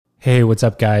Hey, what's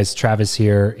up, guys? Travis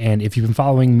here. And if you've been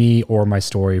following me or my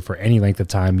story for any length of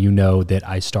time, you know that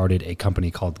I started a company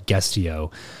called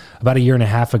Guestio about 1.5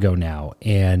 years ago now.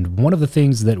 And one of the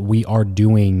things that we are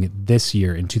doing this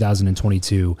year in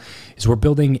 2022 is we're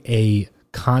building a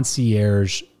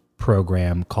concierge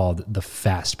program called the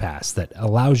Fast Pass that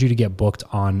allows you to get booked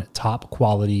on top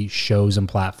quality shows and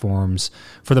platforms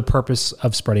for the purpose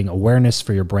of spreading awareness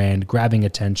for your brand, grabbing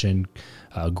attention,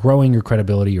 growing your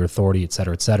credibility, your authority, et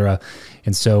cetera, et cetera.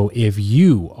 And so if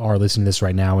you are listening to this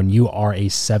right now and you are a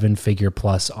 7-figure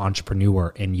plus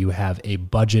entrepreneur and you have a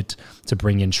budget to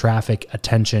bring in traffic,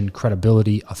 attention,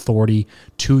 credibility, authority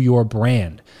to your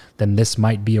brand, then this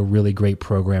might be a really great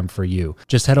program for you.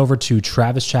 Just head over to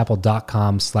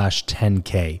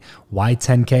travischappell.com/10K. Why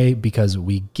 10K? Because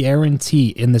we guarantee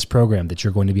in this program that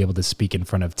you're going to be able to speak in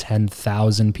front of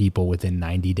 10,000 people within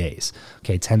 90 days.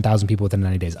 Okay, 10,000 people within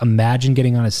 90 days. Imagine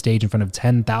getting on a stage in front of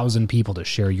 10,000 people to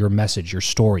share your message, your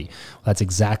story. Well, that's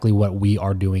exactly what we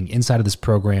are doing inside of this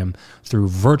program through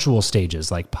virtual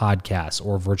stages like podcasts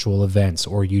or virtual events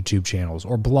or YouTube channels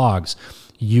or blogs.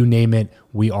 You name it,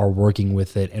 we are working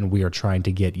with it, and we are trying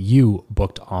to get you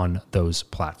booked on those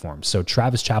platforms. So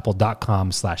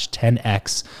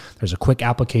travischappell.com/10X. There's a quick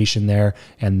application there,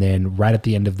 and then right at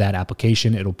the end of that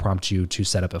application, it'll prompt you to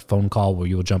set up a phone call where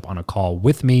you'll jump on a call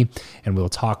with me, and we'll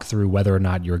talk through whether or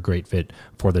not you're a great fit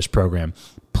for this program.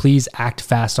 Please act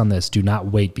fast on this. Do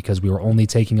not wait, because we are only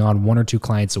taking on 1 or 2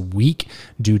 clients a week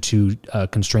due to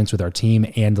constraints with our team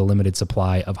and the limited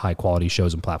supply of high quality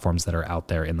shows and platforms that are out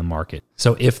there in the market.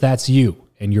 So if that's you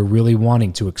and you're really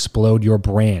wanting to explode your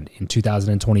brand in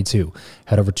 2022,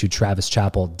 head over to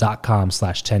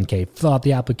travischappell.com/10K, fill out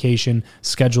the application,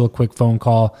 schedule a quick phone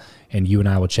call, and you and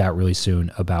I will chat really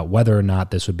soon about whether or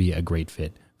not this would be a great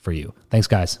fit for you. Thanks,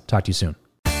 guys. Talk to you soon.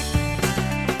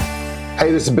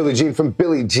 Hey, this is Billy Jean from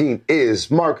Billy Jean is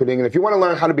Marketing. And if you want to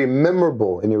learn how to be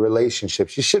memorable in your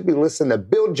relationships, you should be listening to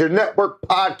Build Your Network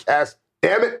podcast,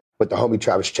 damn it, with the homie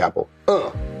Travis Chappell.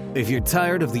 If you're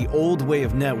tired of the old way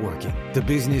of networking, the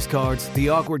business cards, the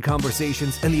awkward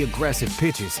conversations, and the aggressive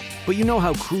pitches, but you know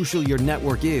how crucial your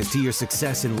network is to your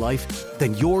success in life,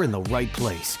 then you're in the right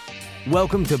place.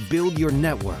 Welcome to Build Your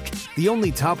Network, the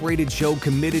only top-rated show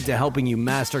committed to helping you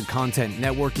master content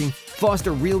networking,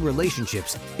 foster real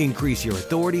relationships, increase your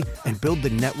authority, and build the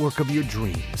network of your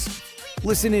dreams.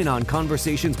 Listen in on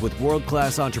conversations with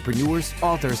world-class entrepreneurs,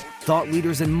 authors, thought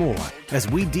leaders, and more as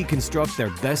we deconstruct their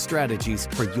best strategies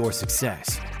for your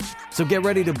success. So get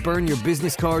ready to burn your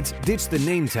business cards, ditch the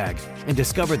name tag, and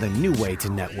discover the new way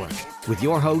to network with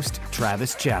your host,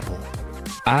 Travis Chappell.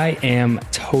 I am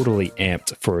totally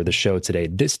amped for the show today.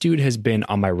 This dude has been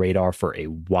on my radar for a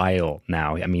while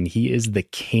now. I mean, he is the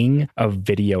king of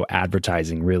video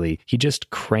advertising, really. He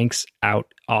just cranks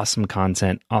out awesome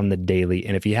content on the daily.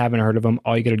 And if you haven't heard of him,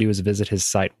 all you got to do is visit his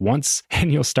site once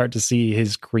and you'll start to see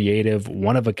his creative,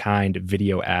 one-of-a-kind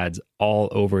video ads all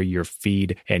over your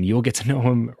feed, and you'll get to know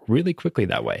him really quickly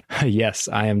that way. Yes,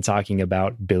 I am talking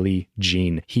about Billy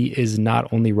Jean. He is not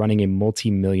only running a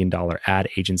multi-million-dollar ad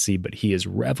agency, but he is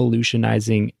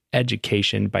revolutionizing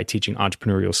education by teaching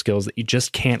entrepreneurial skills that you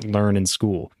just can't learn in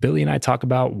school. Billy and I talk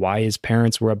about why his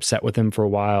parents were upset with him for a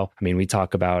while. I mean, we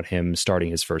talk about him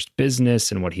starting his first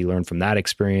business and what he learned from that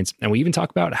experience. And we even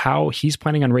talk about how he's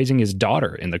planning on raising his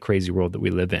daughter in the crazy world that we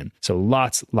live in. So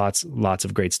lots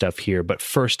of great stuff here. But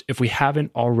first, if we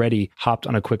haven't already hopped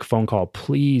on a quick phone call,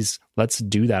 please let's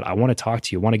do that. I want to talk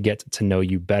to you. I want to get to know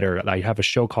you better. I have a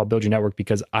show called Build Your Network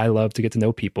because I love to get to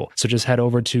know people. So just head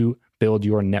over to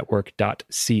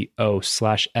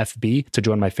buildyournetwork.co/FB to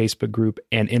join my Facebook group.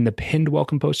 And in the pinned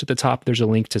welcome post at the top, there's a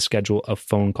link to schedule a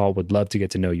phone call. Would love to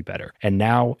get to know you better. And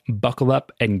now buckle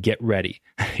up and get ready.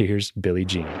 Here's Billy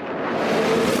Jean.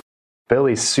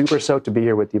 Billy, super stoked to be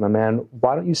here with you, my man.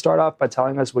 Why don't you start off by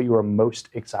telling us what you are most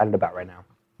excited about right now?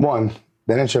 One,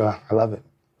 the intro, I love it.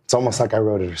 It's almost like I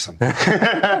wrote it or something. You're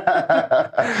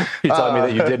telling me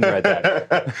that you didn't write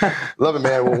that. Love it,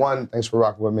 man. Well, one, thanks for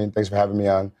rocking with me. Thanks for having me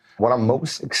on. What I'm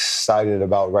most excited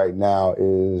about right now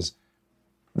is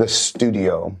the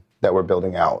studio that we're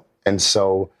building out. And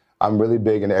so I'm really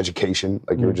big into education,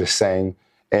 like you were just saying.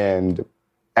 And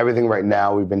everything right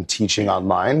now we've been teaching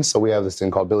online. So we have this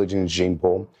thing called Billy Jean's Gene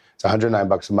Pool. It's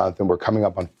 $109 a month, and we're coming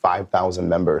up on 5,000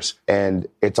 members. And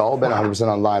it's all been 100%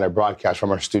 online. I broadcast from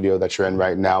our studio that you're in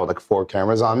right now with like 4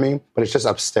 cameras on me, but it's just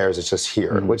upstairs. It's just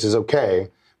here, which is okay.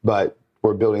 But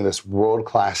we're building this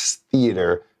world-class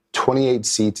theater, 28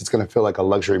 seats. It's going to feel like a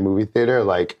luxury movie theater,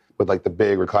 like with like the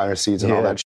big recliner seats and all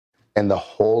that. And the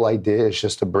whole idea is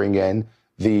just to bring in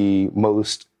the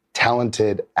most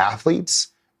talented athletes,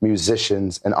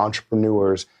 musicians, and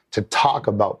entrepreneurs to talk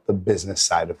about the business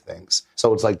side of things.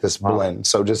 So it's like this blend.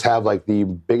 So just have like the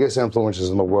biggest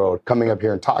influencers in the world coming up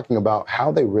here and talking about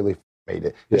how they really made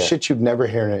it. The shit you'd never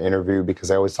hear in an interview,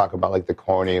 because I always talk about like the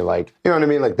corny, like, you know what I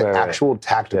mean? Like the actual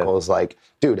tacticals, like,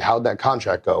 dude, how'd that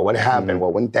contract go? What happened?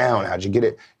 What went down? How'd you get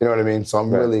it? You know what I mean? So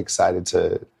I'm really excited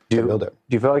to build it.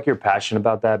 Do you feel like you're passionate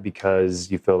about that because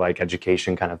you feel like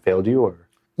education kind of failed you, or?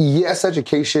 Yes,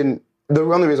 education. The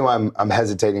only reason why I'm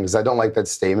hesitating is I don't like that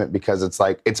statement, because it's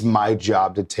like, it's my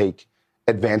job to take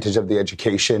advantage of the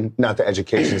education, not the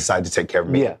education decide to take care of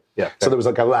me. Yeah. So there was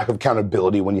like a lack of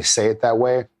accountability when you say it that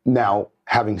way. Now,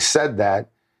 having said that,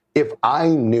 if I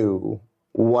knew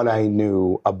what I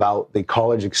knew about the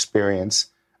college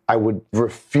experience, I would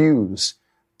refuse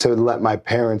to let my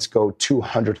parents go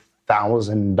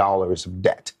 $200,000 of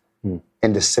debt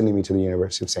into sending me to the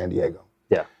University of San Diego.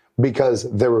 Yeah. Because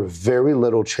there were very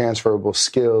little transferable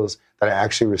skills that I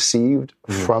actually received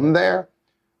from there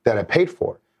that I paid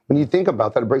for. When you think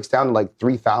about that, it breaks down to like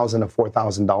 $3,000 to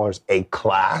 $4,000 a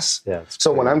class. Yeah,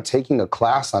 so when I'm taking a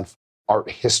class on art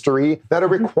history that are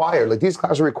required, like these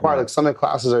classes are required, like some of the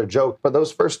classes are a joke, but those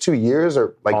first 2 years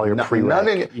are like all your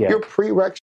prereq. Your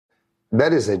prereq.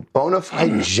 That is a bona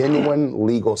fide, genuine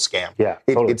legal scam. Yeah,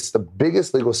 totally. It's the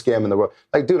biggest legal scam in the world.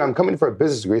 Like, dude, I'm coming for a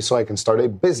business degree so I can start a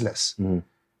business.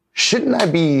 Shouldn't I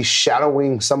be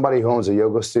shadowing somebody who owns a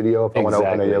yoga studio if I want to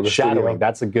open a yoga studio? Shadowing,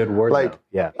 that's a good word. Like,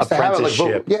 yeah,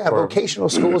 apprenticeship. Vocational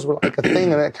schools were like a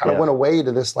thing, and it kind of went away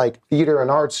to this like theater and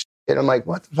arts. And I'm like,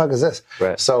 what the fuck is this?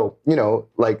 Right. So, you know,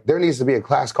 like there needs to be a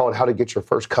class called How to Get Your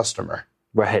First Customer.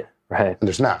 Right. And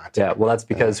there's not. Yeah, well, that's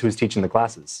because who's teaching the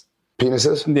classes?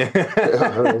 Penises?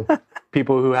 Yeah.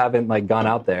 People who haven't like gone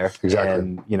out there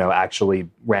and, you know, actually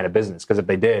ran a business. Because if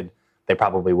they did, they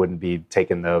probably wouldn't be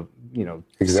taking the, you know,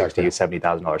 $60,000,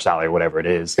 $70,000 salary or whatever it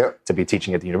is to be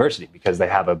teaching at the university, because they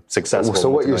have a successful. So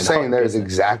what you're saying there is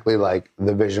exactly like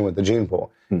the vision with the Gene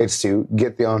Pool. It's to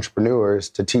get the entrepreneurs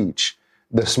to teach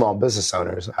the small business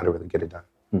owners how to really get it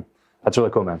done. That's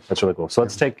really cool, man. That's really cool. So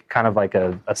let's take kind of like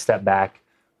a step back,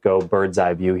 go bird's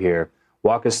eye view here.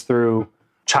 Walk us through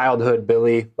childhood,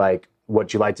 Billy, like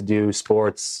what you like to do,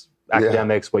 sports,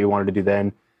 academics, what you wanted to do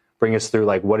then. Bring us through,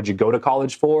 like, what did you go to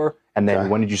college for? And then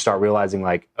when did you start realizing,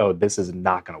 like, oh, this is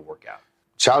not going to work out?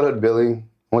 Childhood, Billy.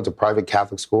 I went to private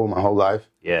Catholic school my whole life.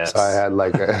 Yes. So I had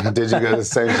like, did you go to the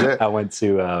same shit? I went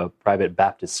to private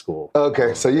Baptist school.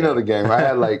 Okay, so you know the game. I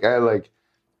had like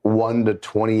 1 to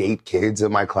 28 kids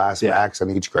in my class max on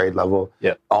each grade level.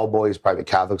 Yeah. All boys private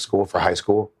Catholic school for high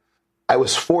school. I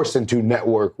was forced into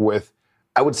network with,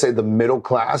 I would say the middle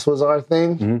class was our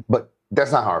thing, but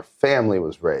that's not how our family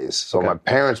was raised. So my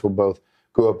parents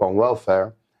grew up on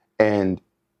welfare, and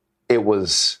it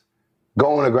was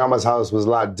going to grandma's house was a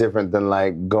lot different than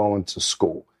like going to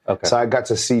school. Okay. So I got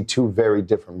to see two very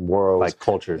different worlds. Like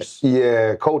cultures.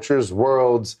 Yeah, cultures,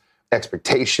 worlds,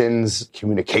 expectations,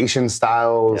 communication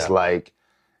styles. Yeah. Like,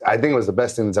 I think it was the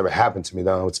best thing that's ever happened to me,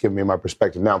 though. It's given me my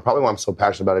perspective now. Probably why I'm so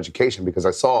passionate about education, because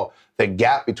I saw the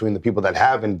gap between the people that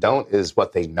have and don't is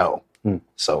what they know.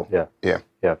 So,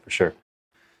 yeah, for sure.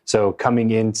 So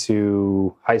coming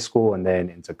into high school and then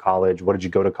into college, what did you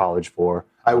go to college for?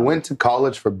 I went to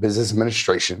college for business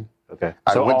administration. Okay.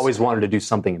 So I always wanted to do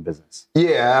something in business.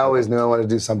 Yeah, I always knew I wanted to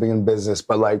do something in business,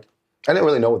 but like, I didn't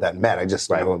really know what that meant. I just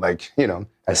knew, like, you know,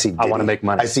 I see Diddy. I want to make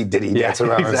money. I see Diddy dancing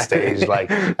around on stage, like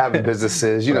having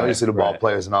businesses, you know, you see the ball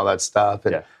players and all that stuff.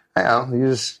 And, you know,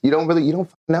 you don't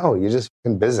know. You're just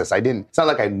in business. It's not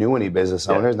like I knew any business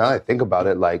owners. Now that I think about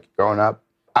it, like growing up,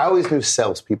 I always knew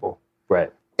salespeople.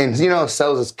 Right. And, you know,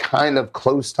 sales is kind of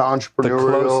close to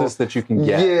entrepreneurial. The closest that you can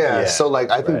get. Yeah. So,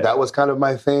 like, I think that was kind of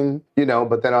my thing, you know.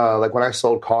 But then, like, when I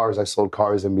sold cars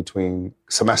in between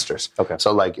semesters. Okay.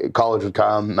 So, like, college would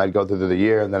come, I'd go through the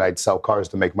year, and then I'd sell cars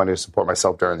to make money to support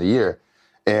myself during the year.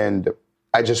 And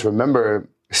I just remember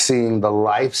seeing the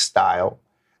lifestyle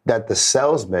that the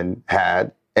salesman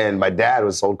had, and my dad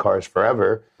was sold cars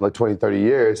forever, like 20, 30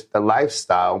 years, the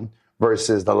lifestyle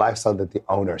versus the lifestyle that the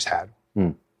owners had.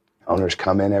 Owners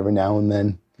come in every now and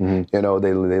then. You know,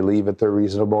 they leave at their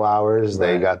reasonable hours.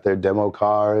 They got their demo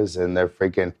cars, and they're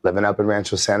freaking living up in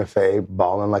Rancho Santa Fe,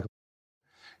 balling like.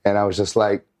 And I was just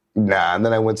like, nah. And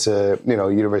then I went to, you know,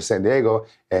 University of San Diego,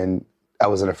 and I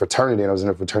was in a fraternity, and I was in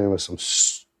a fraternity with some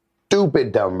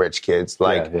stupid, dumb, rich kids.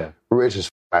 Like, rich as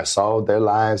I saw their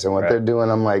lives and what they're doing.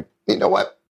 I'm like, you know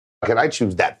what? Can I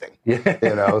choose that thing?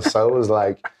 You know, so it was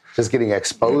like, just getting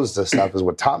exposed to stuff is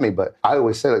what taught me. But I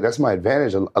always say, like, that's my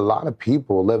advantage. A lot of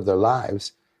people live their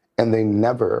lives and they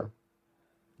never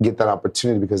get that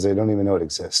opportunity because they don't even know it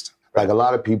exists. Like, a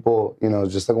lot of people, you know,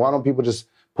 just like, why don't people just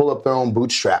pull up their own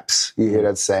bootstraps? You hear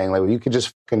that saying, like, well, you could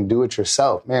just fucking do it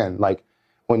yourself. Man, like,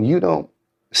 when you don't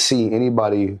see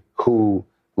anybody who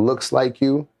looks like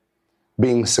you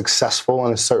being successful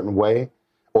in a certain way,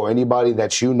 or anybody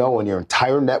that you know in your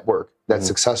entire network that's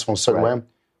successful in a certain way,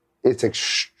 it's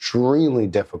extremely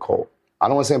difficult. I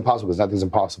don't want to say impossible because nothing's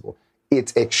impossible.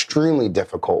 It's extremely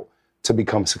difficult to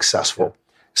become successful.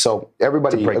 So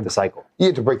everybody... To break the cycle.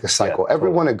 Yeah, to break the cycle. Yeah,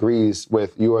 Everyone agrees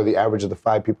with you are the average of the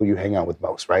 5 people you hang out with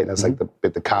most, right? That's like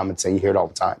the common saying. You hear it all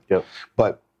the time. Yep.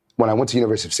 But when I went to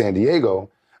University of San Diego,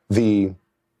 the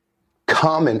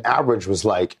common average was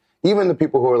like, even the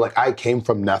people who were like, I came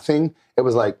from nothing, it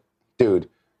was like, dude,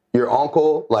 your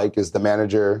uncle like is the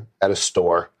manager at a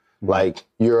store. Like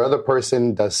your other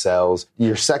person does sales.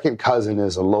 Your second cousin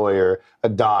is a lawyer, a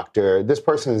doctor. This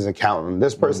person is an accountant.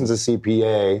 This person's a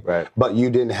CPA. Right. But you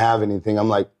didn't have anything. I'm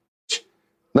like,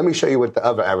 let me show you what the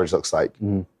other average looks like.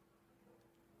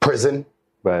 Prison.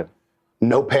 Right.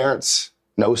 No parents.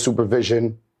 No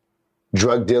supervision.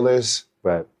 Drug dealers.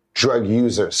 Right. Drug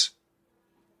users.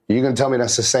 You gonna tell me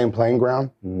that's the same playing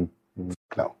ground? No.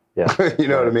 Yeah. You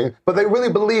know what I mean? But they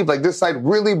really believe, like this side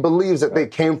really believes that they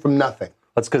came from nothing.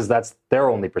 That's because that's their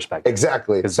only perspective.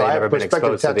 Exactly. So I have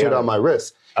perspective tattooed on my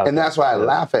wrist. Okay. And that's why I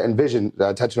laugh at Envision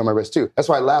tattooed on my wrist too. That's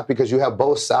why I laugh, because you have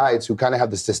both sides who kind of have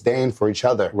this disdain for each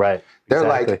other. Right. They're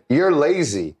like, you're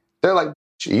lazy. They're like,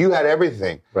 you had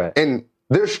everything. Right. And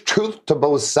there's truth to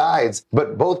both sides,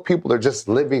 but both people are just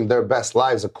living their best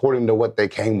lives according to what they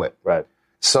came with. Right.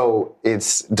 So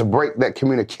it's to break that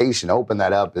communication, open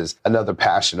that up is another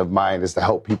passion of mine, is to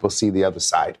help people see the other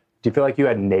side. Do you feel like you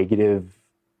had negative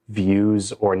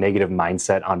views or negative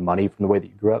mindset on money from the way that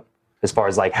you grew up, as far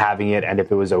as like having it and if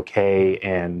it was okay?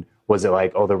 And was it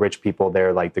like, oh, the rich people,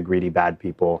 they're like the greedy bad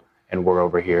people and we're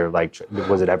over here? Like,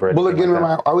 was it ever? Well, again, like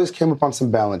I always came upon some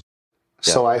balance.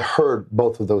 Yeah. So I heard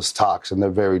both of those talks and they're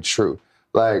very true.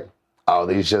 Like, oh,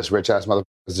 these just rich ass motherfuckers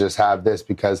just have this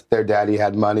because their daddy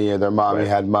had money or their mommy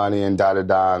had money and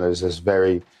da-da-da. And there's this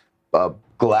very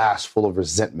glass full of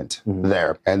resentment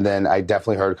there. And then I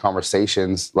definitely heard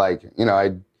conversations like, you know,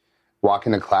 I'd walk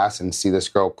into class and see this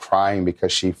girl crying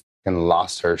because she fucking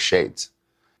lost her shades.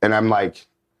 And I'm like,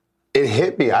 it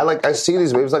hit me. I see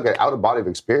these, it was like an out-of-body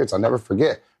experience. I'll never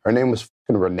forget. Her name was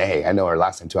fucking Renee. I know her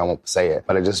last name too. I won't say it.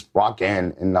 But I just walk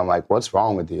in and I'm like, what's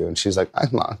wrong with you? And she's like, I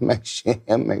lost my shit.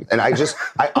 And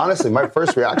I honestly, my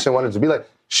first reaction wanted to be like,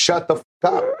 shut the fuck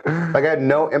up. Like I had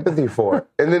no empathy for it.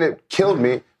 And then it killed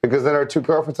me because then our 2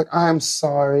 girlfriends like, I'm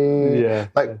sorry. Yeah.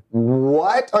 Like,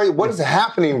 what is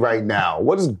happening right now?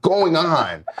 What is going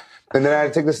on? And then I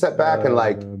had to take a step back and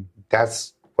like,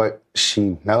 that's what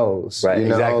she knows. Right, you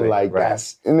know, exactly. like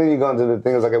that's, and then you go into the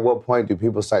things like, at what point do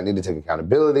people need to take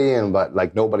accountability? And but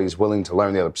like nobody's willing to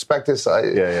learn the other perspective. So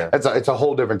it's a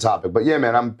whole different topic. But yeah,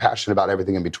 man, I'm passionate about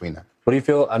everything in between that. What do you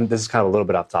feel? This is kind of a little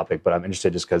bit off topic, but I'm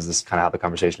interested just because this is kind of how the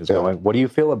conversation is going. What do you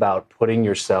feel about putting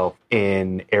yourself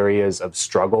in areas of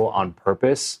struggle on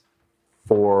purpose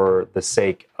for the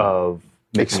sake of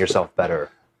making yourself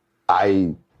better?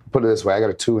 I put it this way: I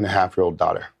got a 2.5-year-old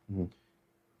daughter.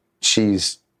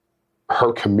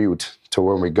 Her commute to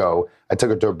where we go, I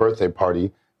took her to a birthday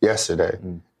party yesterday,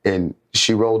 and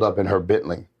she rolled up in her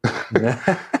Bentley.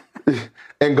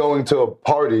 And going to a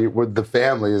party with the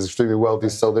family is extremely wealthy,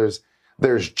 so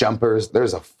there's jumpers,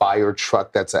 there's a fire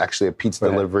truck that's actually a pizza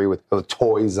delivery with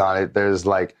toys on it. There's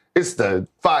like, it's the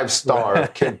 5-star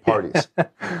of kid parties.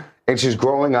 And she's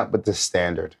growing up with this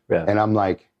standard. Yeah. And I'm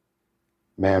like,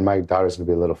 man, my daughter's gonna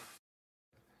be a little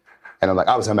and I'm like,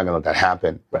 obviously I'm not gonna let that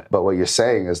happen. Right. But what you're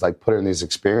saying is like putting these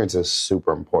experiences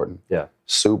super important. Yeah.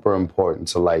 Super important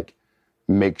to like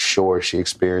make sure she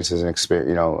experiences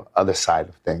other side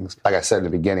of things. Like I said in the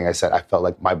beginning, I felt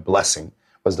like my blessing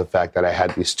was the fact that I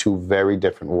had these 2 very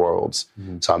different worlds.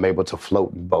 So I'm able to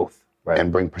float in both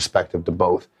and bring perspective to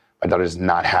both. My daughter does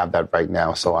not have that right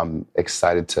now. So I'm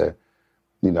excited to,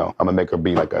 I'm gonna make her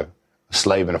be like a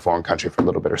slave in a foreign country for a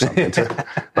little bit or something.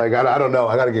 Like, I don't know.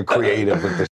 I gotta get creative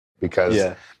with this because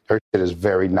her shit is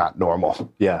very not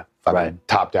normal. Yeah.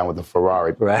 Top down with a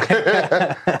Ferrari. Right.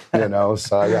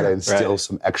 So I got to instill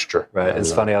some extra. Right.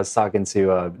 It's funny. I was talking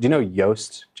to, do you know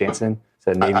Yost Jansen?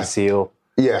 He's a Navy SEAL.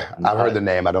 Yeah. I've heard the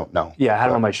name. I don't know. Yeah. I had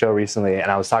him on my show recently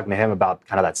and I was talking to him about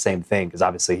kind of that same thing because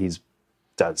obviously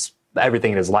does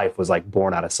everything in his life was like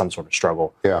born out of some sort of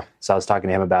struggle. Yeah. So I was talking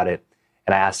to him about it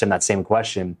and I asked him that same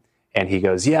question. And he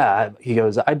goes,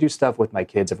 I do stuff with my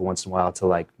kids every once in a while to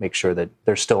like make sure that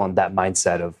they're still in that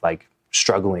mindset of like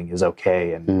struggling is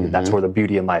okay. And that's where the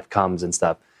beauty in life comes and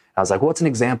stuff. And I was like, what's an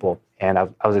example? And I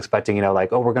was expecting,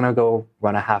 like, oh, we're going to go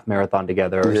run a half marathon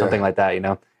together or something like that,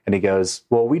 And he goes,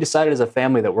 well, we decided as a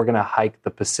family that we're going to hike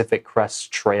the Pacific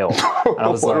Crest Trail. And I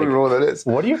was I like, don't even know what that is.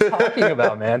 what are you talking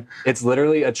about, man? It's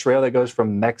literally a trail that goes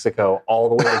from Mexico all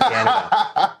the way to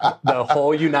Canada. The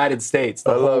whole United States,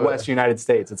 the whole West United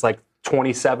States. It's like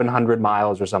 2,700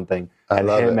 miles or something. And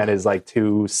him and his like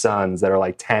 2 sons that are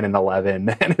like 10 and 11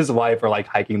 and his wife are like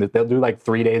hiking. They'll do like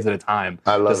 3 days at a time.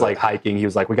 Just like hiking. He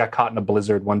was like, we got caught in a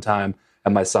blizzard one time.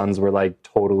 And my sons were like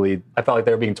totally, I felt like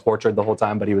they were being tortured the whole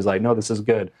time, but he was like, no, this is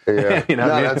good. Yeah. You know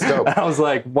no, what I mean? That's dope. And I was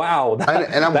like, wow,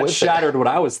 that shattered what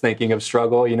I was thinking of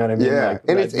struggle. You know what I mean? Yeah. Like,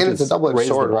 and it's a double-edged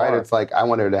sword, right? It's like, I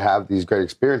want her to have these great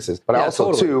experiences, but I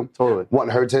also,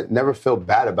 want her to never feel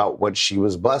bad about what she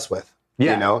was blessed with,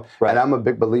 you know? Right. And I'm a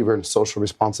big believer in social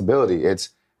responsibility. It's,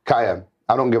 Kaya,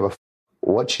 I don't give a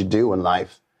what you do in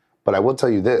life, but I will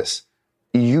tell you this.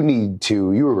 You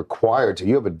are required to,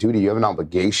 you have a duty, you have an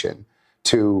obligation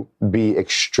to be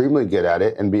extremely good at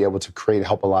it and be able to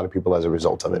help a lot of people as a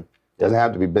result of it. It doesn't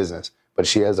have to be business, but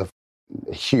she has a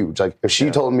huge, like, if she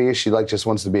told me she like just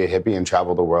wants to be a hippie and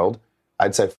travel the world,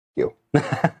 I'd say, you.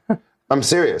 I'm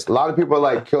serious. A lot of people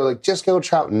are like, just go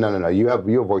travel. No. You have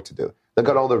work to do. Look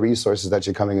at all the resources that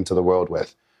you're coming into the world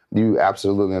with. You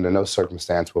absolutely, under no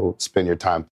circumstance, will spend your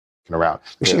time around.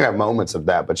 She can have moments of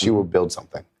that, but she will build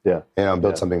something. Yeah.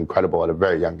 Build something incredible at a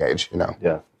very young age,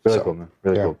 Yeah. Really cool, man.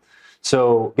 Really cool.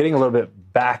 So getting a little bit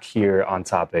back here on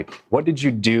topic, what did you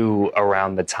do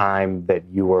around the time that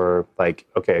you were like,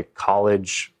 okay,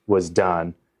 college was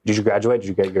done? Did you graduate? Did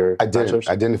you get your bachelor's?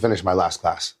 I didn't finish my last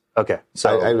class. Okay.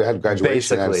 So I had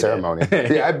graduation and ceremony.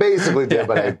 Yeah, I basically did,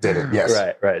 but I didn't.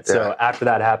 Yes. Right. Yeah. So after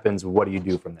that happens, what do you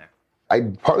do from there?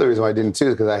 Part of the reason why I didn't too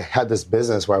is because I had this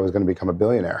business where I was going to become a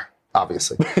billionaire.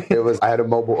 Obviously, I had a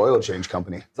mobile oil change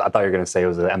company. I thought you were going to say it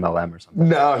was an MLM or something.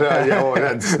 No,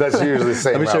 that's usually the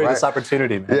same. Let me show you this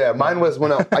opportunity, man. Yeah, mine was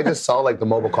when I just saw like the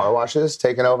mobile car washes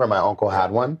taking over. My uncle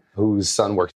had one, whose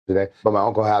son works today, but my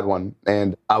uncle had one,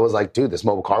 and I was like, dude, this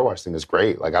mobile car wash thing is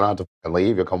great. Like, I don't have to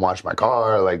leave. You'll come wash my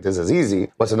car. Like, this is easy.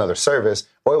 What's another service?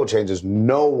 Oil changes.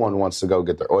 No one wants to go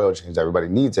get their oil changed. Everybody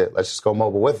needs it. Let's just go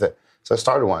mobile with it. So I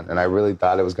started one, and I really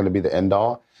thought it was going to be the end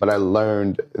all. But I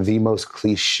learned the most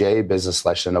cliche business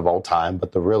lesson of all time,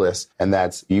 but the realest, and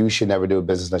that's you should never do a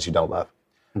business that you don't love.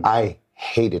 Mm-hmm. I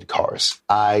hated cars.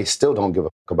 I still don't give a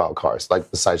fuck about cars, like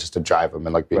besides just to drive them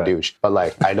and like be a douche. But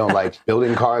like, I don't like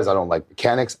building cars. I don't like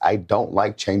mechanics. I don't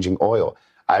like changing oil.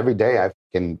 Every day I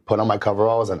can put on my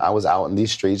coveralls and I was out in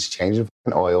these streets changing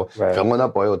oil, filling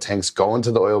up oil tanks, going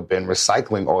to the oil bin,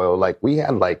 recycling oil. Like we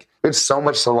had it's so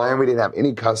much to learn. We didn't have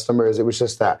any customers. It was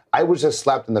just that. I was just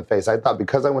slapped in the face. I thought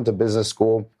because I went to business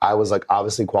school, I was like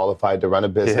obviously qualified to run a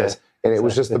business. Yeah, and it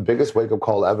was just the biggest wake up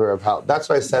call ever of how, that's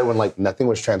what I said when like nothing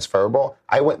was transferable.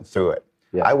 I went through it.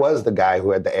 Yeah. I was the guy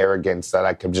who had the arrogance that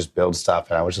I could just build stuff.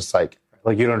 And I was just like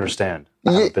you don't understand.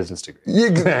 I have a business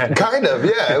degree. Kind of,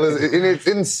 yeah. It's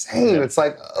insane. Yeah. It's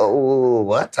like, oh,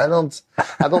 what? I don't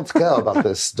care about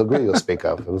this degree you speak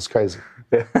of. It was crazy.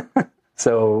 Yeah.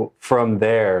 So from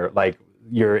there, like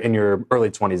you're in your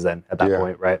early 20s then at that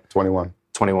point, right? 21.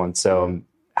 So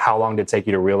how long did it take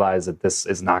you to realize that this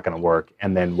is not going to work?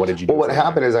 And then what did you do? Well, what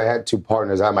happened is I had 2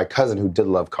 partners. I had my cousin who did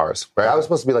love cars, right? I was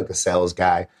supposed to be like the sales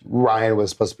guy. Ryan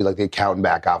was supposed to be like the accountant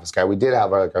back office guy. We did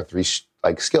have our 3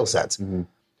 skill sets. Mm-hmm.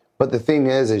 But the thing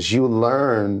is you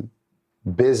learn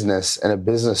business in a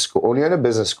business school. When you're in a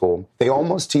business school, they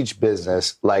almost teach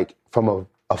business like from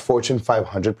a Fortune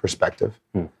 500 perspective.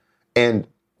 And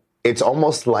it's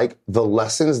almost like the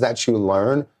lessons that you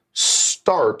learn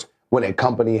start when a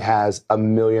company has $1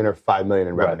 million or $5 million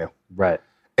in revenue. Right.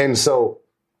 And so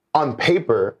on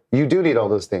paper, you do need all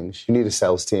those things. You need a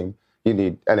sales team. You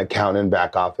need an accountant,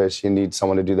 back office. You need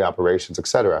someone to do the operations, et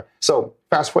cetera. So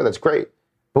fast forward, that's great.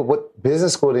 But what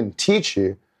business school didn't teach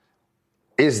you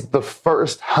is the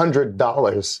first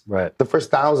 $100, right? The first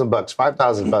 $1,000, $5,000,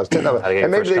 $10,000,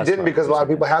 and maybe they didn't because a lot of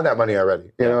people have that money already.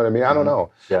 You know what I mean? I don't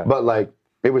know. Yeah. But like,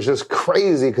 it was just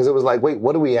crazy because it was like, wait,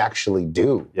 what do we actually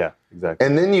do? Yeah, exactly.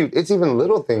 And then it's even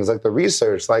little things like the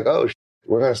research, like, oh,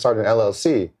 we're going to start an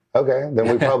LLC. Okay, then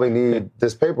we probably need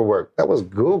this paperwork. That was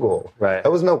Google. Right.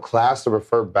 That was no class to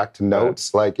refer back to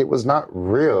notes. Right. Like, it was not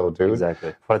real, dude.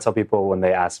 Exactly. I tell people when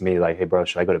they ask me, like, hey, bro,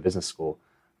 should I go to business school?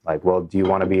 Like, well, do you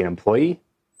want to be an employee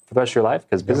for the rest of your life?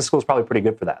 Because business school is probably pretty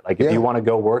good for that. Like, if you want to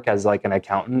go work as, like, an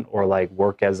accountant or, like,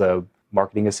 work as a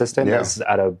marketing assistant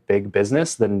at a big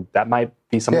business, then that might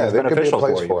be something that's beneficial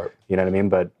for you. You know what I mean?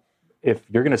 But if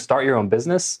you're going to start your own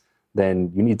business,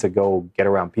 then you need to go get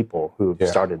around people who've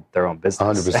started their own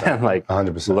business 100%, and like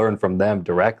 100%. Learn from them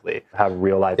directly, have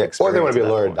real life experience. Or they want to be a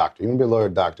lawyer or doctor. You want to be a lawyer or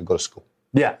doctor, go to school.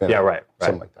 Yeah, right.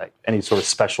 Something like that. Like any sort of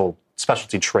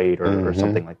specialty trade or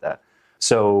something like that.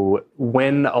 So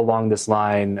when along this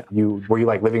line, were you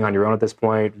like living on your own at this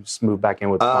point? Just moved back in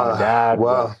with mom and dad?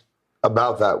 Well,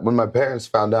 about that, when my parents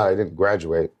found out I didn't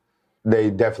graduate, they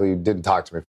definitely didn't talk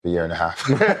to me for a year and a half.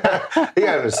 You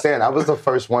gotta understand, I was the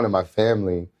first one in my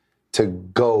family to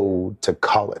go to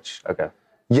college. Okay.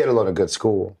 Yet alone a good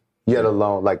school. Yet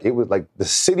alone, like, it was like the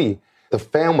city, the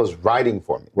fam was writing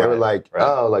for me. They were like,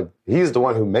 oh, like, he's the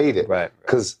one who made it. Right.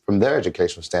 Because from their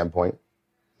educational standpoint,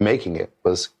 making it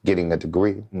was getting a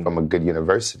degree from a good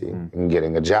university and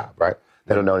getting a job, right?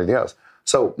 They don't know anything else.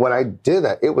 So when I did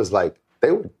that, it was like,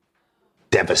 they were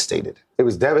devastated. It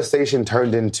was devastation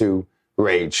turned into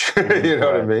rage, you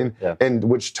know what I mean? Yeah. And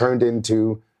which turned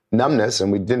into numbness,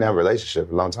 and we didn't have a relationship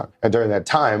for a long time. And during that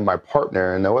time, my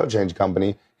partner in the oil change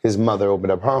company, his mother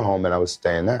opened up her home and I was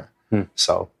staying there.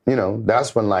 So, you know,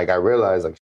 that's when like I realized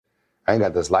like, I ain't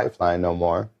got this lifeline no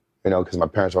more, you know, because my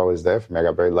parents were always there for me. I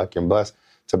got very lucky and blessed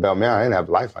to bail me out. I didn't have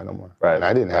a lifeline no more. Right. And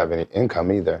I didn't have any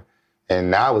income either. And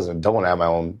now I was an adult and I had my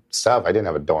own stuff. I didn't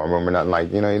have a dorm room or nothing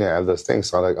like, you know, you didn't have those things.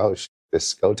 So I was like, oh, this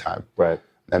is go time. Right.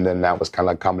 And then that was kind of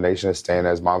like a combination of staying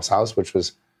at his mom's house, which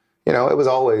was, you know, it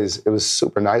was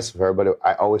super nice of her, but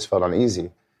I always felt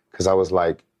uneasy because I was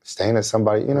like staying at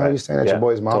somebody, you know, you're staying at your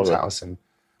boy's mom's house. And,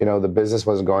 you know, the business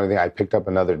wasn't going anything. I picked up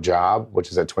another job, which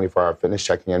is at 24 Hour Fitness,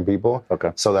 checking in people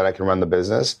so that I can run the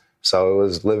business. So it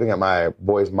was living at my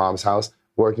boy's mom's house,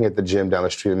 working at the gym down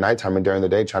the street at nighttime and during the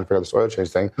day trying to figure out this oil change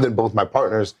thing. Then both my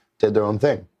partners did their own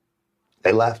thing.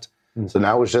 They left. So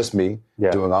now it was just me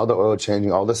doing all the oil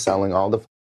changing, all the selling, all the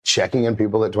checking in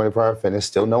people at 24 Hour Fitness,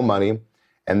 still no money.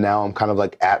 And now I'm kind of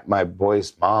like at my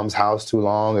boy's mom's house too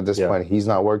long. At this point, he's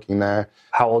not working there.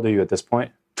 How old are you at this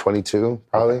point? 22,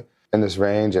 probably, in this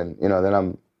range. And, you know,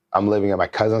 then I'm living at my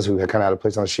cousin's who had kind of had a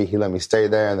place on the street. He let me stay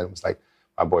there. And then it was like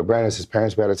my boy Brandon, his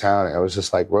parents were out of town. And it was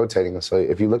just like rotating. So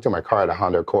if you looked at my car, I had a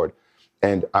Honda Accord.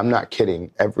 And I'm not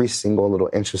kidding. Every single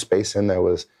little inch of space in there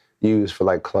was used for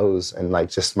like clothes and like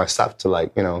just my stuff to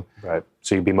like, you know. Right.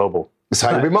 So you'd be mobile. So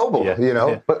I could be mobile, you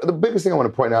know. But the biggest thing I want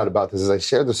to point out about this is I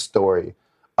share the story.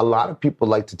 A lot of people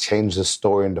like to change the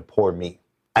story into poor me.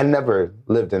 I never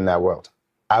lived in that world.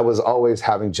 I was always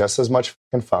having just as much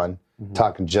fun,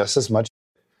 talking just as much,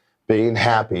 being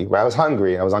happy. Right? I was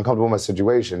hungry and I was uncomfortable with my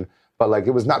situation, but like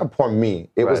it was not a poor me.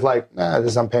 It was like,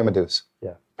 I'm paying my dues.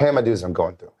 Yeah, paying my dues. I'm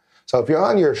going through. So if you're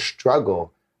on your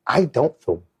struggle, I don't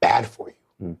feel bad for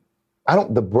you.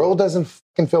 The world doesn't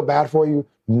fucking feel bad for you.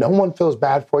 No one feels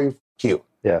bad for you. You.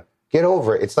 Yeah. Get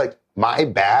over it. It's like my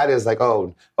bad is like,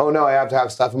 oh no, I have to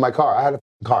have stuff in my car. I had a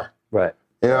car. Right.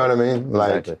 You know what I mean?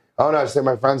 Like, oh no, I stay at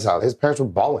my friend's house. His parents were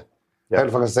balling. I had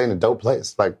to fucking stay in a dope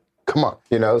place. Like, come on.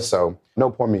 You know, so no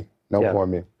poor me. No poor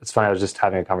me. It's funny. I was just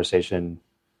having a conversation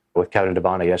with Kevin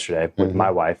Devana yesterday with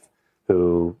my wife,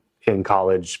 who in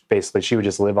college, basically, she would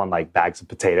just live on like bags of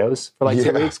potatoes for like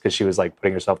 2 weeks because she was like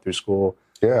putting herself through school,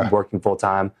 working full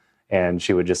time. And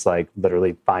she would just like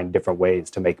literally find different ways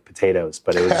to make potatoes,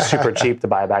 but it was super cheap to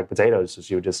buy a bag of potatoes. So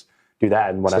she would just do that.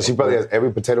 And when she probably has every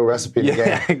potato recipe in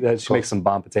the game. She makes some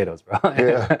bomb potatoes, bro.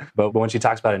 But when she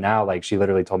talks about it now, like she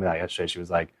literally told me that yesterday. She was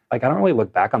like, I don't really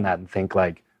look back on that and think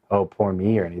like, oh, poor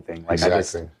me or anything. Like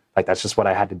that's just what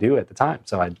I had to do at the time.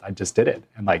 So I just did it.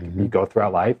 And like you go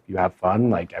throughout life, you have fun,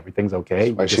 like everything's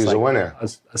okay. Like she's a winner.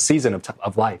 A season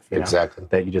of life, you know,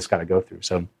 that you just got to go through.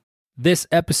 So. This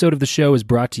episode of the show is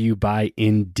brought to you by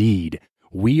Indeed.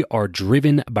 We are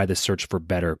driven by the search for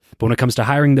better. But when it comes to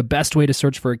hiring, the best way to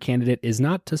search for a candidate is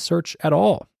not to search at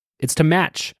all. It's to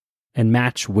match and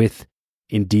match with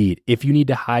Indeed. If you need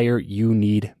to hire, you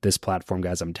need this platform,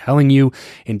 guys. I'm telling you,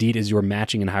 Indeed is your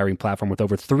matching and hiring platform with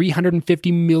over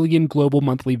 350 million global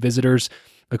monthly visitors,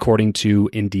 according to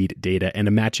Indeed data, and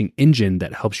a matching engine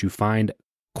that helps you find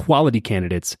quality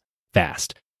candidates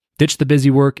fast. Ditch the busy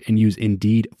work and use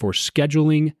Indeed for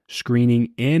scheduling, screening,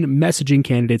 and messaging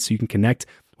candidates so you can connect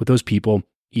with those people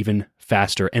even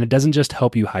faster. And it doesn't just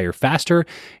help you hire faster.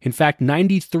 In fact,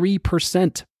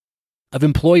 93% of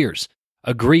employers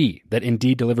agree that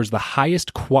Indeed delivers the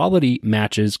highest quality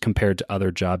matches compared to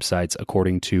other job sites,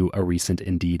 according to a recent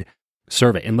Indeed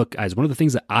survey. And look, guys, one of the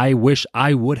things that I wish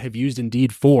I would have used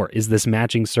Indeed for is this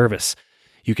matching service.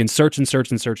 You can search and search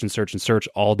and search and search and search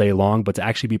all day long, but to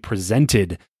actually be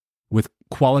presented with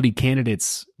quality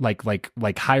candidates, like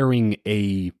hiring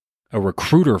a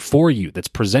recruiter for you that's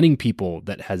presenting people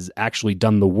that has actually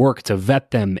done the work to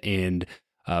vet them and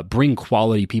bring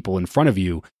quality people in front of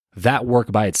you, that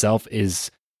work by itself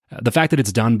is the fact that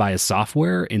it's done by a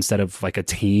software instead of like a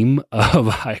team of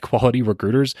high quality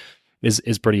recruiters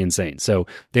is pretty insane. So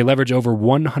they leverage over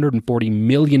 140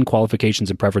 million qualifications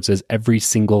and preferences every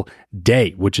single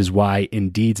day, which is why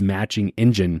Indeed's matching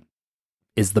engine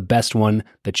is the best one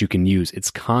that you can use.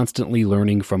 It's constantly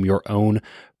learning from your own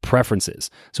preferences.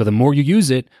 So the more you use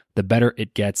it, the better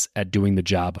it gets at doing the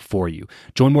job for you.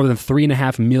 Join more than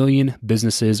 3.5 million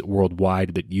businesses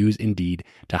worldwide that use Indeed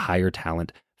to hire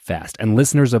talent fast. And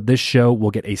listeners of this show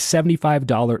will get a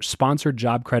 $75 sponsored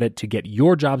job credit to get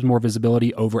your jobs more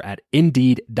visibility over at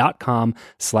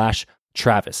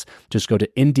Indeed.com/Travis. Just go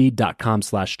to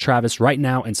Indeed.com/Travis right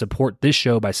now and support this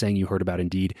show by saying you heard about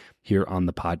Indeed here on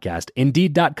the podcast.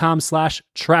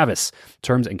 Indeed.com/Travis.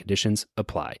 Terms and conditions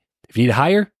apply. If you need to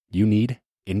hire, you need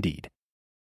Indeed.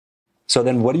 So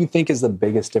then what do you think is the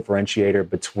biggest differentiator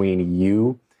between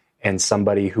you and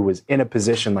somebody who was in a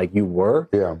position like you were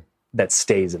that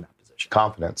stays in that position?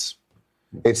 Confidence.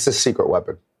 It's the secret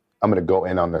weapon. I'm going to go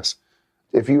in on this.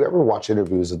 If you ever watch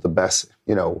interviews of the best,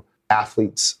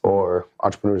 athletes or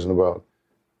entrepreneurs in the world,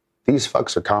 these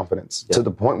fucks are confident to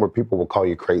the point where people will call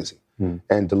you crazy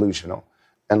and delusional.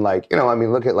 And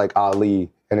look at like Ali.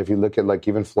 And if you look at like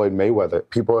even Floyd Mayweather,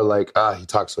 people are like, he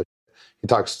talks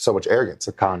so much arrogance.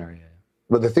 Or Conor,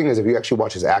 But the thing is, if you actually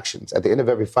watch his actions, at the end of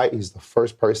every fight, he's the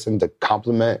first person to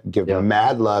compliment, give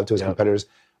mad love to his competitors,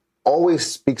 always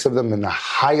speaks of them in the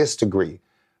highest degree,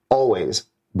 always.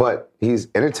 But he's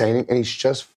entertaining and he's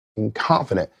just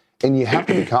confident. And you have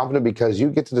to be confident because you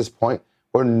get to this point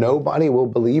where nobody will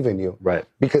believe in you. Right.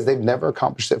 Because they've never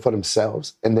accomplished it for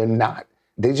themselves and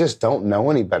they just don't know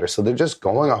any better. So they're just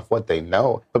going off what they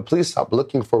know. But please stop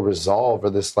looking for resolve or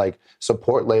this like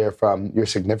support layer from your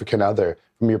significant other,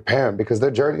 from your parent, because their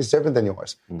journey is different than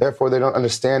yours. Therefore, they don't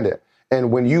understand it.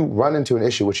 And when you run into an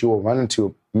issue, which you will run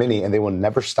into many, and they will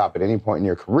never stop at any point in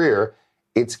your career,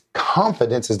 it's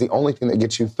confidence is the only thing that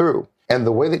gets you through. And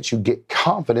the way that you get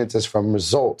confidence is from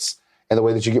results. And the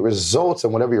way that you get results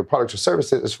in whatever your product or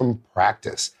service is from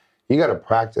practice. You got to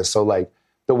practice. So like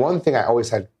the one thing I always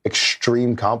had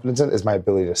extreme confidence in is my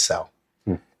ability to sell.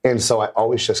 And so I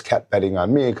always just kept betting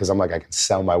on me because I'm like, I can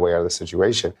sell my way out of the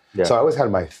situation. Yeah. So I always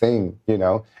had my thing,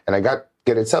 and I got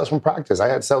getting sales from practice. I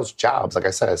had sales jobs. Like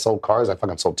I said, I sold cars. I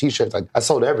fucking sold T-shirts. I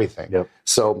sold everything. Yep.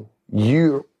 So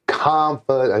you're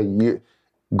confident,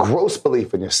 gross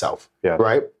belief in yourself,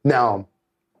 right? Now,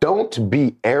 don't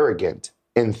be arrogant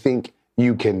and think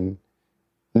you can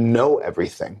know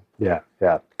everything. Yeah.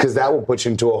 Because that will put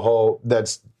you into a hole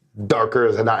that's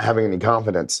darker than not having any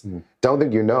confidence. Don't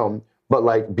think you know, but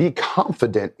like be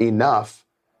confident enough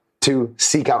to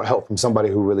seek out help from somebody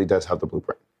who really does have the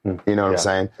blueprint. You know what I'm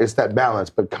saying? It's that balance,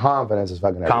 but confidence is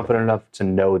fucking everything. Confident enough to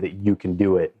know that you can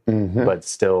do it, but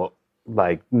still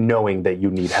like knowing that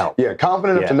you need help. Yeah,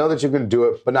 confident enough to know that you can do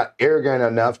it, but not arrogant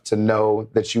enough to know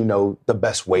that you know the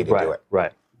best way to do it.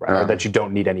 Right. Or that you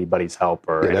don't need anybody's help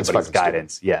or anybody's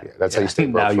guidance. That's how you stay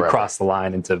broke now forever. You cross the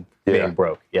line into being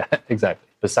broke. Yeah, exactly.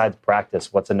 Besides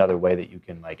practice, what's another way that you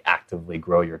can like actively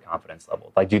grow your confidence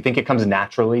level? Like, do you think it comes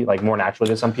naturally, like more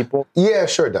naturally to some people? Yeah,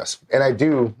 sure it does. And I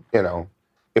do,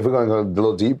 if we're going to go a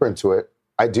little deeper into it,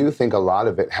 I do think a lot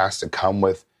of it has to come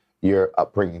with your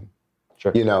upbringing.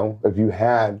 Sure. If you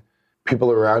had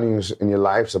people around you in your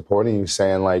life supporting you,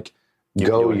 saying like,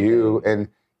 go you, and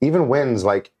even wins,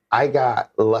 like I got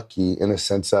lucky in the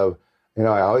sense of,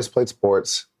 I always played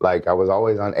sports. Like I was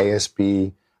always on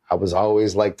ASB. I was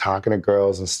always like talking to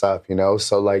girls and stuff,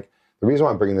 So like the reason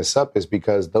why I'm bringing this up is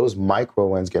because those micro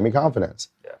wins gave me confidence.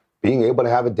 Yeah. Being able to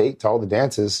have a date to all the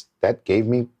dances, that gave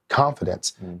me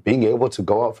confidence. Being able to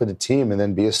go out for the team and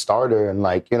then be a starter and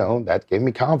that gave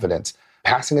me confidence.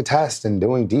 Passing a test and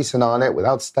doing decent on it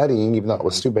without studying, even though it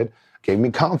was stupid, gave me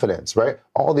confidence, right?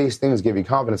 All these things give you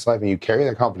confidence in life and you carry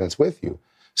that confidence with you.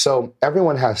 So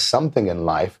everyone has something in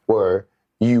life where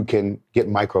you can get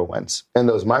micro wins. And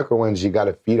those micro wins, you got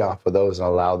to feed off of those and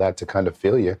allow that to kind of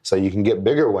fuel you so you can get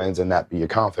bigger wins and that be your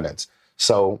confidence.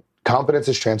 So confidence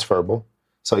is transferable.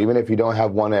 So even if you don't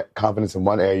have confidence in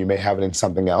one area, you may have it in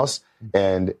something else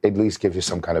and at least gives you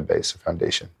some kind of base or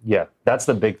foundation. Yeah, that's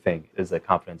the big thing is that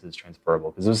confidence is transferable.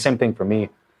 Because it was the same thing for me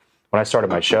when I started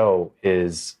my show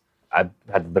is I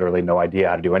had literally no idea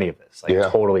how to do any of this.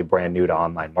 Totally brand new to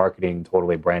online marketing,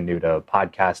 totally brand new to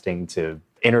podcasting, to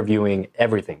interviewing,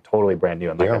 everything, totally brand new.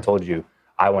 And like I told you,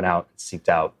 I went out and seeked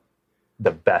out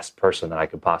the best person that I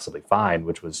could possibly find,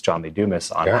 which was John Lee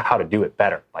Dumas on how to do it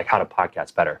better, like how to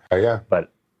podcast better. But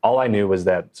all I knew was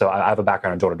that, so I have a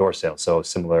background in door-to-door sales. So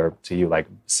similar to you, like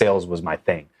sales was my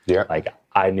thing. Like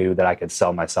I knew that I could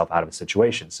sell myself out of a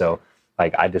situation. So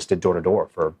like I just did door-to-door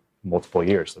for multiple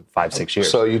years, like 5-6 years.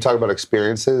 So you talk about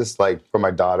experiences, like for my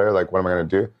daughter, like what am I going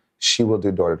to do? She will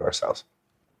do door-to-door sales.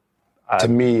 To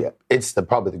me, it's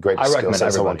probably the greatest skill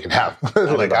set someone can have.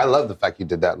 Like I love the fact you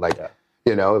did that. Like,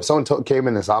 if someone came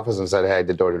in this office and said, hey, I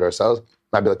did door-to-door sales,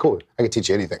 I'd be like, cool, I can teach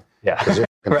you anything. Yeah.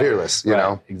 fearless, you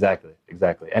know? Exactly.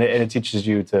 And it teaches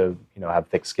you to, have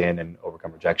thick skin and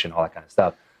overcome rejection, all that kind of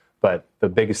stuff. But the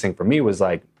biggest thing for me was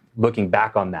like looking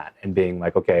back on that and being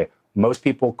like, okay, most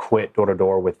people quit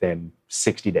door-to-door within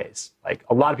 60 days. Like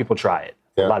a lot of people try it.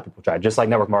 A lot of people try it. Just like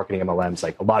network marketing MLMs,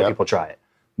 like a lot of people try it.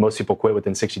 Most people quit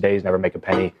within 60 days, never make a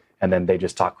penny, and then they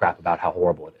just talk crap about how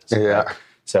horrible it is. Yeah. Right?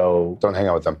 So don't hang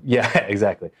out with them. Yeah,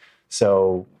 exactly.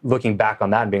 So looking back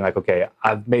on that and being like, okay,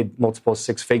 I've made multiple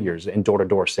six figures in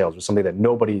door-to-door sales with something that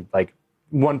nobody, like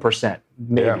 1%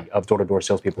 maybe of door-to-door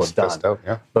salespeople have done. Dope,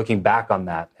 Looking back on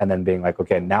that and then being like,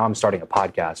 okay, now I'm starting a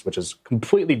podcast, which is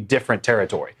completely different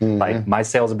territory. Like my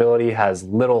sales ability has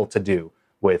little to do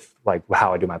with like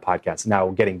how I do my podcast. Now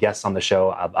getting guests on the show,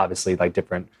 obviously like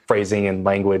different phrasing and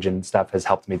language and stuff has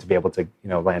helped me to be able to,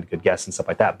 land good guests and stuff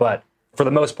like that. But for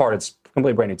the most part, it's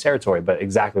completely brand new territory. But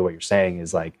exactly what you're saying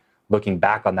is like looking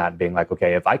back on that and being like,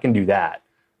 okay, if I can do that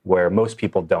where most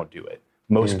people don't do it,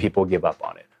 most people give up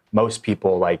on it. Most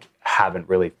people like haven't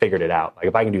really figured it out. Like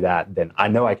if I can do that, then I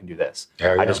know I can do this.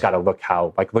 I just got to look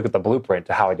at the blueprint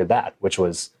to how I did that, which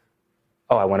was,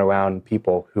 I went around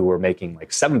people who were making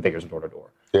like 7 figures door to door.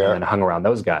 And then hung around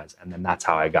those guys. And then that's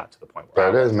how I got to the point where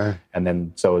it is, man. And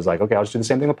then so it was like, okay, I'll just do the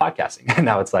same thing with podcasting. And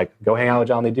now it's like, go hang out with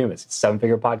John Lee Dumas. He's a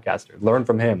 7-figure podcaster. Learn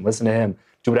from him, listen to him,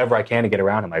 do whatever I can to get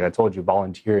around him. Like I told you,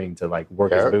 volunteering to like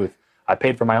work his booth. I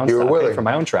paid for my own stuff. I paid for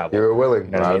my own travel. You were willing.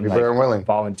 You know what I mean? People are willing.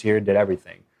 Volunteered, did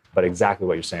everything. But exactly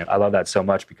what you're saying. I love that so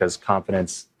much because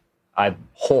confidence, I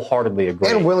wholeheartedly agree.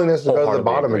 And willingness to go to the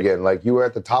bottom again. Like you were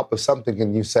at the top of something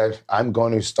and you said, I'm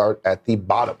going to start at the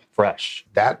bottom. Fresh.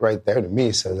 That right there to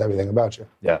me says everything about you.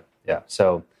 Yeah.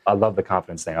 So I love the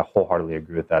confidence thing. I wholeheartedly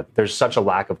agree with that. There's such a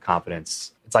lack of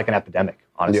confidence. It's like an epidemic,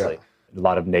 honestly. A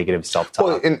lot of negative self-talk.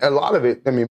 Well, and a lot of it,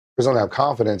 people don't have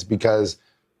confidence because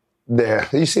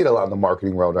you see it a lot in the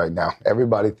marketing world right now.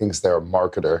 Everybody thinks they're a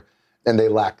marketer and they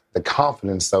lack the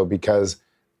confidence though because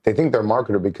they think they're a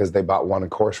marketer because they bought one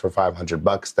course for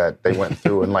 $500 that they went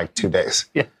through in like 2 days.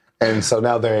 And so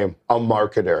now they're a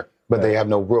marketer, but they have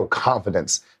no real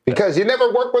confidence because you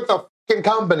never work with a fucking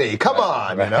company. Come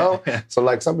on, you know? So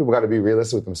like some people got to be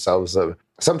realistic with themselves. So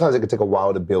sometimes it could take a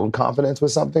while to build confidence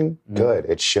with something. Good.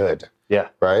 It should. Yeah.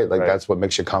 Right? Like that's what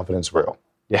makes your confidence real.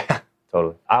 Yeah.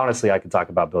 Totally. I could talk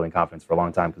about building confidence for a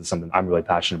long time because it's something I'm really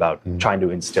passionate about, trying to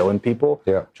instill in people,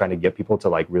 trying to get people to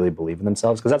like really believe in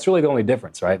themselves. Because that's really the only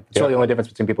difference, right? It's really the only difference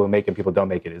between people who make it and people who don't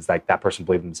make it is like that person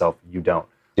believes in themselves, you don't.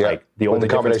 Like the only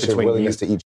difference between willingness to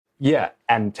each.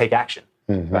 And take action,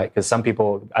 right? Because some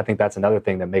people, I think that's another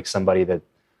thing that makes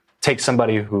takes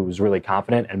somebody who's really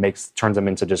confident and turns them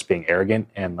into just being arrogant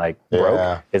and like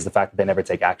broke is the fact that they never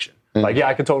take action. Like,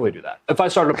 I could totally do that. If I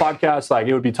started a podcast, like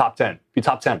it would be top 10.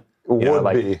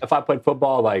 If I played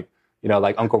football, like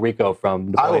Uncle Rico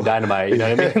from Napoleon Dynamite, you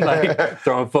know what I mean? Like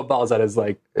throwing footballs at his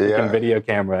like video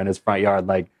camera in his front yard.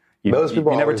 Like you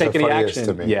never take any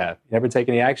action. Yeah, you never take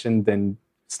any action, then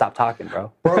stop talking,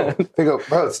 bro. Bro,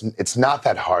 it's not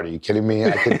that hard. Are you kidding me?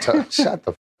 I can tell. Shut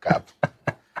the fuck up.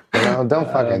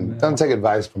 Don't take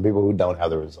advice from people who don't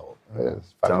have the result.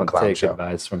 Don't take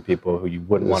advice from people who you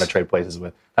wouldn't want to trade places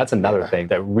with. That's another thing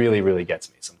that really, really gets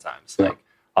me sometimes. Like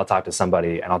I'll talk to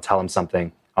somebody and I'll tell them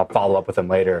something. I'll follow up with them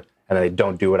later, and then they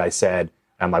don't do what I said.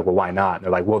 And I'm like, well, why not? And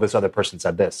they're like, well, this other person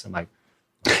said this. I'm like,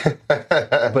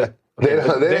 but they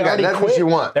already quit. What you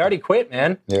want. They already quit,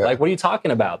 man. Yeah. Like, what are you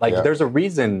talking about? Like, there's a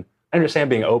reason. I understand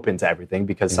being open to everything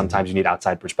because sometimes you need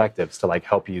outside perspectives to like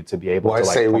help you to be able to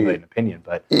like formulate an opinion.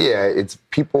 But it's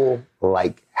people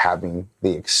like having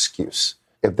the excuse.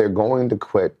 If they're going to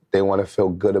quit, they want to feel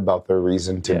good about their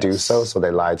reason to do so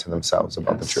they lie to themselves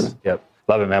about the truth. Yep.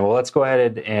 Love it, man. Well, let's go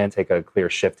ahead and take a clear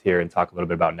shift here and talk a little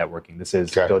bit about networking. This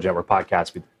is Build Your Network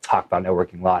Podcast. We talk about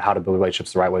networking a lot, how to build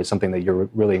relationships the right way, something that you're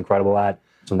really incredible at,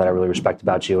 something that I really respect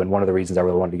about you, and one of the reasons I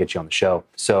really wanted to get you on the show.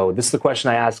 So this is the question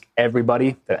I ask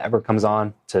everybody that ever comes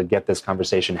on to get this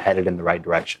conversation headed in the right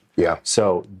direction. Yeah.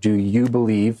 So do you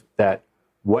believe that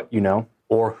what you know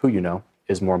or who you know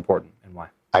is more important, and why?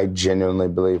 I genuinely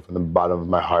believe from the bottom of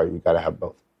my heart, you got to have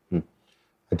both.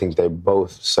 I think they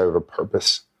both serve a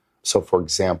purpose. So, for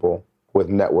example, with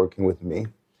networking with me,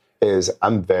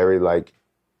 I'm very like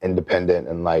independent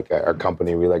and like our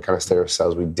company, we like kind of stay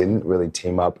ourselves. We didn't really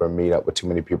team up or meet up with too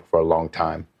many people for a long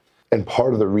time. And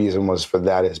part of the reason was for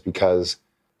that is because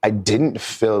I didn't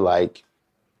feel like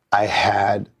I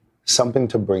had something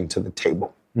to bring to the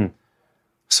table.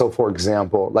 So, for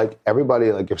example, like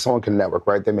everybody, like if someone can network,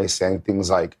 right, they may say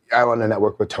things like, I want to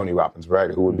network with Tony Robbins,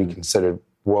 right, who would be considered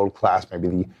world-class, maybe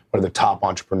one of the top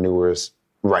entrepreneurs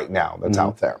right now that's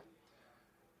out there.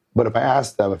 But if I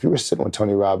asked them, if you were sitting with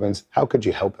Tony Robbins, how could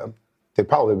you help him? they'd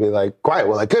probably be like, quiet,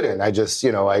 well, I couldn't. I just, I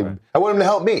want them to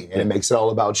help me. And it makes it all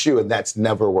about you. And that's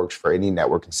never worked for any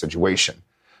networking situation.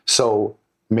 So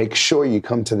make sure you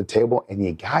come to the table and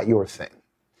you got your thing.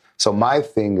 So my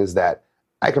thing is that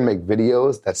I can make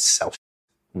videos that sell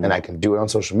and I can do it on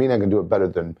social media. I can do it better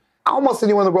than almost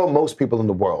anyone in the world, most people in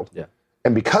the world. Yeah.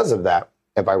 And because of that,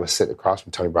 if I was sitting across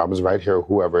from Tony Robbins right here, or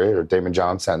whoever it is, or Damon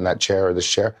John sat in that chair or this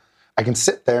chair, I can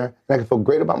sit there and I can feel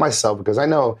great about myself because I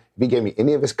know if he gave me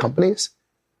any of his companies,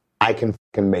 I can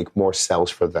make more sales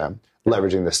for them,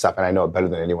 leveraging this stuff. And I know it better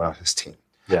than anyone on his team.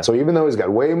 Yeah. So even though he's got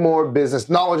way more business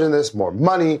knowledge in this, more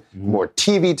money, more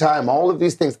TV time, all of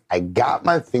these things, I got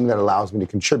my thing that allows me to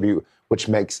contribute, which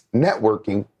makes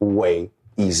networking way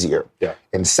easier. Yeah.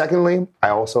 And secondly, I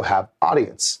also have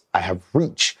audience. I have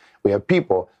reach. We have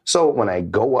people. So when I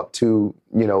go up to,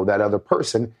 that other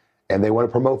person and they want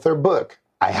to promote their book,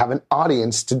 I have an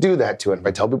audience to do that to. And if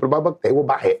I tell people about my book, they will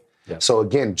buy it. Yeah. So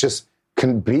again, just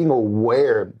being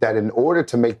aware that in order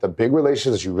to make the big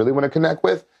relationships you really want to connect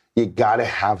with, you got to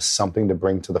have something to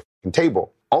bring to the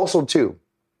table. Also, too,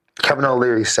 Kevin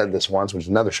O'Leary said this once, which is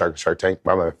another Shark Tank,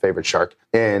 my favorite shark.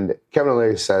 And Kevin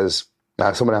O'Leary says,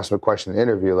 someone asked him a question in an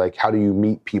interview, like, how do you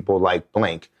meet people like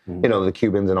blank, the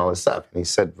Cubans and all this stuff? And he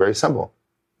said, very simple,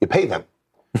 you pay them.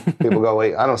 People go,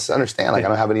 wait, I don't understand. Like, I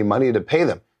don't have any money to pay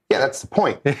them. Yeah, that's the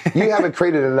point. You haven't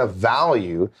created enough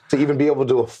value to even be able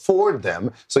to afford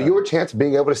them. So your chance of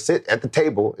being able to sit at the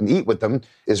table and eat with them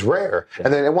is rare. Yeah.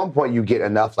 And then at one point you get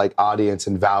enough like audience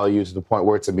and value to the point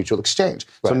where it's a mutual exchange.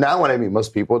 Right. So now when I meet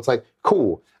most people, it's like,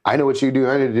 cool, I know what you do,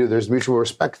 I need to do. There's mutual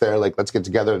respect there. Like, let's get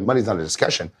together. And money's not a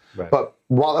discussion. Right. But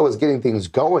while I was getting things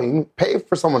going, pay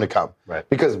for someone to come. Right.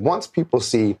 Because once people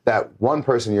see that one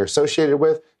person you're associated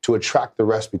with, to attract the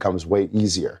rest becomes way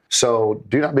easier. So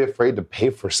do not be afraid to pay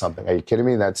for something. Are you kidding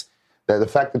me? That's the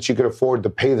fact that you could afford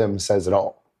to pay them says it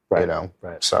all. Right.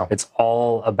 Right. So it's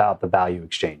all about the value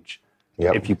exchange.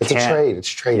 Yep. If you it's a trade. It's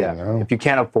trading. Yeah. If you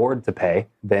can't afford to pay,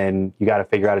 then you got to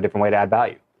figure out a different way to add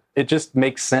value. It just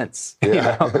makes sense.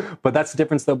 Yeah. But that's the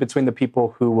difference, though, between the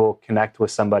people who will connect with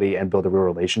somebody and build a real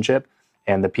relationship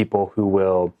and the people who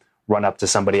will run up to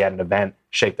somebody at an event,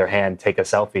 shake their hand, take a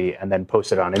selfie, and then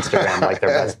post it on Instagram like they're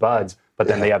best buds, but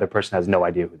then the other person has no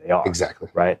idea who they are. Exactly.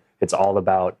 Right? It's all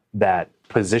about that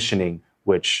positioning,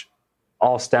 which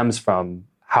all stems from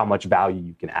how much value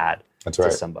you can add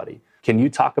to somebody. Can you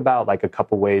talk about like a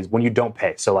couple ways when you don't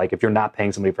pay? So like if you're not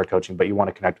paying somebody for coaching, but you want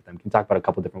to connect with them, can you talk about a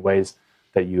couple different ways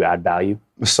that you add value?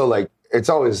 So like, it's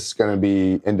always going to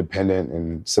be independent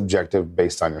and subjective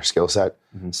based on your skill set.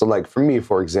 Mm-hmm. So like for me,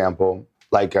 for example,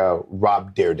 like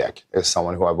Rob Dyrdek is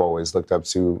someone who I've always looked up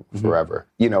to forever.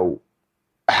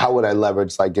 How would I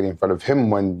leverage like getting in front of him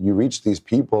when you reach these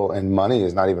people and money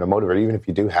is not even a motivator, even if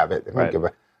you do have it. They don't give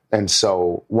a. And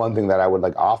so one thing that I would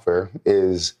like offer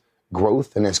is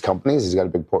growth in his companies. He's got a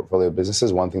big portfolio of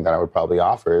businesses. One thing that I would probably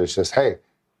offer is just, hey,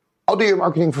 I'll do your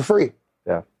marketing for free.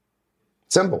 Yeah.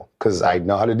 Simple, because I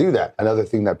know how to do that. Another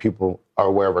thing that people are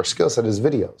aware of our skill set is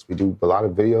videos. We do a lot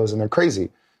of videos and they're crazy.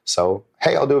 So,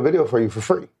 hey, I'll do a video for you for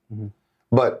free. Mm-hmm.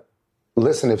 But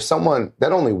listen, if someone,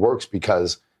 that only works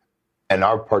because in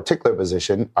our particular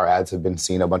position, our ads have been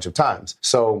seen a bunch of times.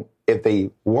 So if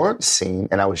they weren't seen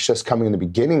and I was just coming in the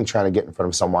beginning trying to get in front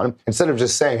of someone, instead of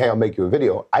just saying, hey, I'll make you a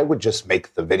video, I would just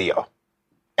make the video.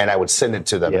 And I would send it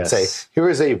to them and say, here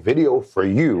is a video for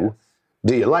you. Yes.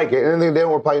 Do you like it? And then they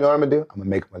don't reply, you know what I'm going to do? I'm going to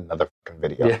make them another fucking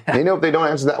video. Yeah. And if they don't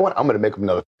answer that one, I'm going to make them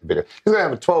another video. He's going to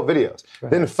have 12 videos.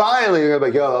 Right. Then finally, you're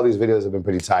going to be like, yo, all these videos have been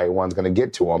pretty tight. One's going to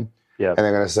get to them. Yep. And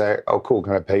they're going to say, oh, cool,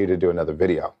 can I pay you to do another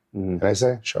video? Mm-hmm. And I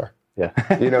say, sure. Yeah.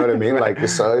 You know what I mean? Like,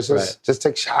 so it's just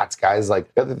take shots, guys.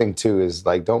 Like, the other thing, too, is,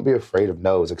 like, don't be afraid of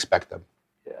no's. Expect them.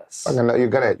 Yes.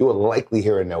 You will likely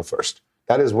hear a no first.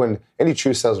 That is when any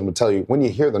true salesman will tell you, when you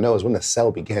hear the no is when the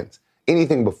sell begins.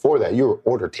 Anything before that, you were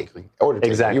order taking.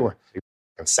 Exactly. You were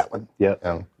selling.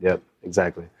 Yep. Yep.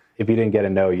 Exactly. If you didn't get a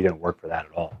no, you didn't work for that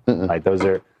at all. Mm-mm. Like those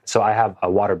are. So I have a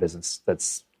water business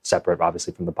that's separate,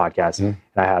 obviously, from the podcast, and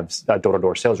I have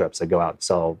door-to-door sales reps that go out and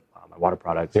sell my water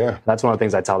products. Yeah. And that's one of the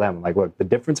things I tell them. Like, look, the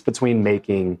difference between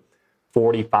making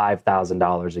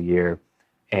 $45,000 a year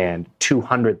and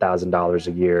 $200,000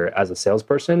 a year as a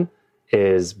salesperson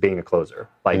is being a closer.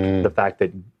 Like the fact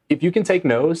that if you can take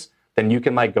no's, then you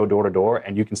can like go door to door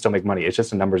and you can still make money. It's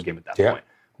just a numbers game at that point.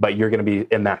 But you're going to be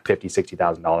in that $50,000,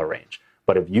 $60,000 range.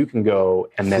 But if you can go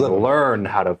and then learn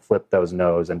how to flip those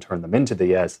no's and turn them into the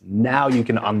yes, now you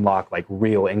can unlock like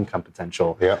real income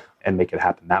potential and make it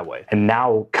happen that way. And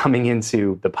now coming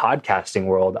into the podcasting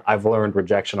world, I've learned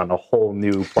rejection on a whole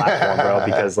new platform, bro,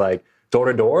 because like door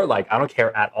to door, like I don't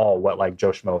care at all what like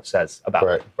Joe Schmo says about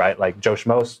me, right? Like Joe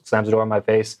Schmo slams the door in my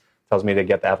face, tells me to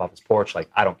get the F off his porch, like,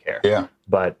 I don't care. Yeah.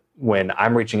 But when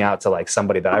I'm reaching out to like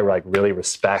somebody that I like really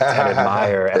respect and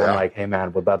admire, and I'm like, hey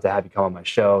man, would love to have you come on my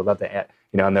show, love to,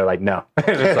 and they're like, no. And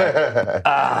it's like,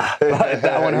 but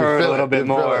that one hurt a little bit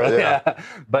more.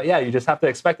 But yeah, you just have to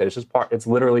expect it. It's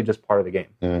literally just part of the game.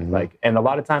 Mm-hmm. Like, and a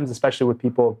lot of times, especially with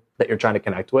people that you're trying to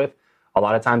connect with, a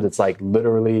lot of times it's like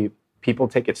literally people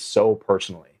take it so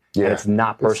personally. Yeah. And it's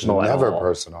not personal at all. It's never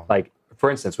personal. Like, for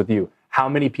instance, with you, how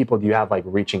many people do you have like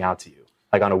reaching out to you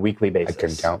like on a weekly basis? I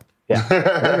couldn't count.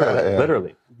 Yeah,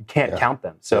 literally. You can't count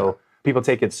them. So people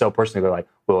take it so personally. They're like,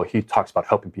 well, he talks about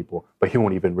helping people, but he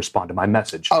won't even respond to my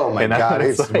message. Oh my God,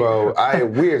 bro.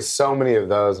 We have so many of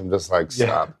those. I'm just like,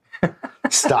 stop.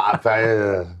 Stop.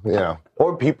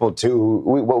 Or people too.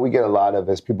 What we get a lot of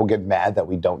is people get mad that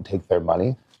we don't take their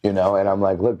money. And I'm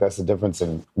like, look, that's the difference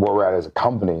in where we're at as a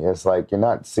company. It's like, you're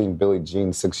not seeing Billie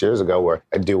Jean 6 years ago where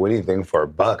I'd do anything for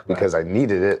 $1 because I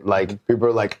needed it. Like, people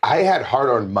are like, I had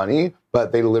hard-earned money,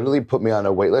 but they literally put me on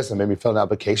a wait list and made me fill an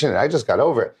application, and I just got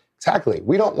over it. Exactly.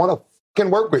 We don't want to fucking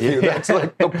work with you. That's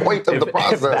like the point of the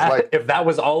process. If that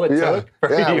was all it took for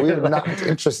you. We're not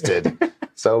interested.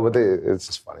 So, but it's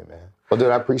just funny, man. Well, dude,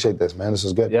 I appreciate this, man. This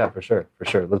was good. Yeah, for sure.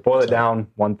 Let's boil it down.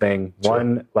 One thing,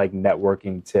 one like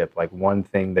networking tip, like one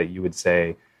thing that you would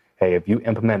say, hey, if you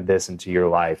implement this into your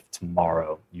life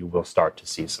tomorrow, you will start to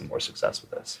see some more success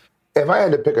with this. If I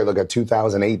had to pick a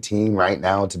 2018 right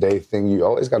now, today thing, you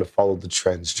always got to follow the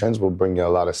trends. Trends will bring you a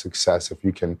lot of success if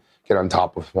you can get on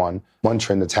top of one. One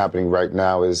trend that's happening right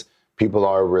now is people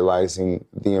are realizing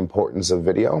the importance of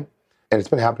video. And it's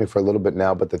been happening for a little bit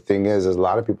now, but the thing is a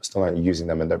lot of people still aren't using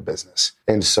them in their business.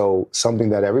 And so something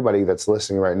that everybody that's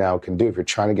listening right now can do if you're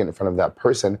trying to get in front of that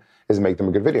person is make them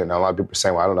a good video. Now, a lot of people are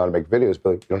saying, well, I don't know how to make videos, but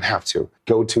you don't have to.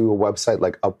 Go to a website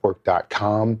like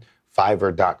Upwork.com,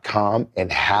 Fiverr.com, and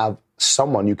have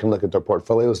someone, you can look at their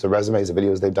portfolios, the resumes, the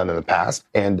videos they've done in the past,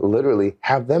 and literally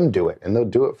have them do it. And they'll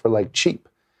do it for like cheap.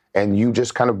 And you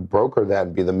just kind of broker that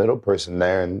and be the middle person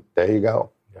there, and there you go.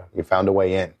 Yeah. You found a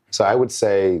way in. So I would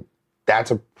say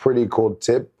that's a pretty cool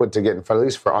tip, but to get in front of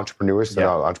these for entrepreneurs,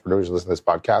 entrepreneurs who listen to this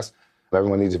podcast,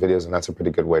 everyone needs videos, and that's a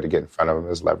pretty good way to get in front of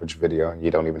them is leverage video, and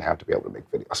you don't even have to be able to make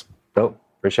videos. Dope.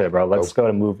 Appreciate it, bro. Let's go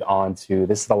and move on to,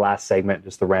 this is the last segment,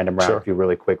 just the random round, a few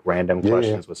really quick random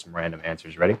questions with some random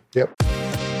answers. Ready? Yep.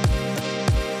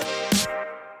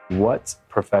 What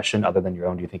profession other than your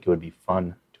own do you think it would be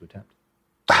fun to attempt?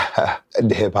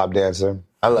 Hip-hop dancer.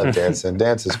 I love dancing.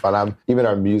 Dance is fun. Even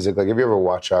our music, like if you ever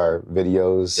watch our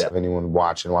videos, if anyone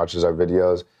watches our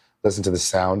videos, listen to the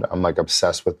sound. I'm like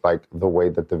obsessed with like the way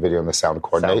that the video and the sound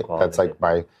coordinate. That's like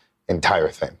my entire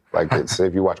thing. Like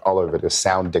if you watch all our videos,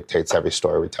 sound dictates every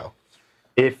story we tell.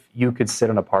 If you could sit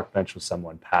on a park bench with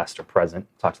someone, past or present,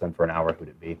 talk to them for an hour, who'd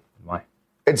it be and why?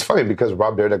 It's funny because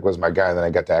Rob Dyrdek was my guy, and then I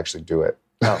got to actually do it.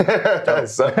 Oh,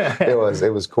 so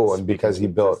it was cool, and because he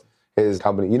built his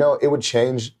company, it would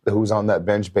change who's on that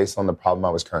bench based on the problem I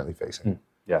was currently facing.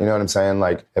 Yeah. You know what I'm saying?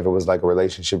 Like if it was like a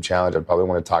relationship challenge, I'd probably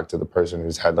want to talk to the person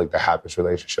who's had like the happiest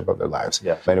relationship of their lives.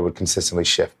 Yeah. And it would consistently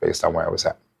shift based on where I was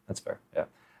at. That's fair. Yeah.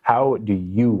 How do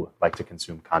you like to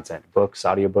consume content? Books,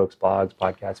 audiobooks, blogs,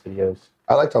 podcasts, videos?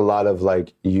 I liked a lot of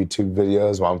like YouTube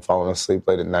videos while I'm falling asleep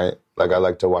late at night. Like I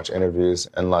like to watch interviews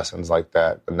and lessons like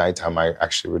that. At nighttime, I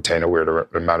actually retain a weird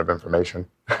amount of information.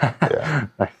 Yeah.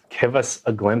 Give us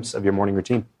a glimpse of your morning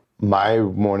routine. My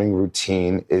morning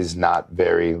routine is not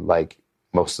very like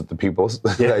most of the people's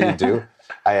that you do.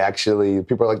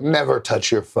 People are like, never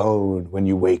touch your phone when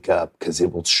you wake up because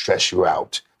it will stress you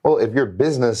out. Well, if your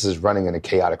business is running in a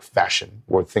chaotic fashion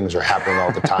where things are happening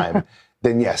all the time,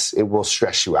 then yes, it will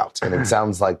stress you out. And it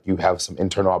sounds like you have some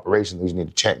internal operation that you need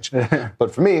to change.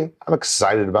 But for me, I'm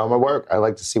excited about my work. I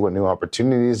like to see what new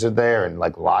opportunities are there and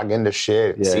like log into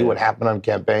shit and see what happened on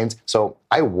campaigns. So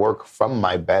I work from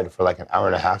my bed for like an hour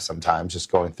and a half sometimes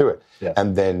just going through it. Yeah.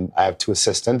 And then I have 2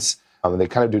 assistants. They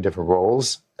kind of do different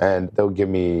roles. And they'll give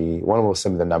me, one of them will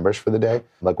send me the numbers for the day,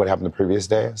 like what happened the previous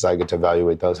day. So I get to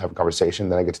evaluate those, have a conversation.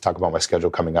 Then I get to talk about my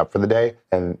schedule coming up for the day.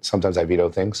 And sometimes I veto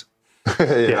things.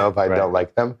 If I don't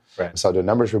like them. Right. So I'll do a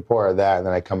numbers report of that, and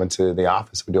then I come into the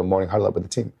office. We do a morning huddle up with the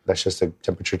team. That's just a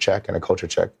temperature check and a culture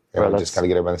check. And we just kind of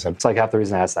get everybody on the same. It's like half the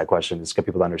reason I asked that question is to get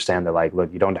people to understand that, like,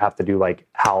 look, you don't have to do like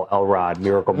Hal Elrod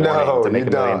Miracle Morning to make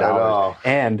 $1 million.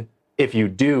 And if you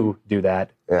do that,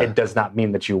 it does not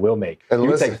mean that you will make. And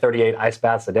you take 38 ice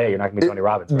baths a day, you're not going to be Tony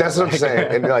Robbins. That's what I'm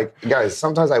saying. And like, guys,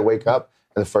 sometimes I wake up,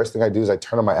 and the first thing I do is I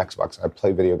turn on my Xbox and I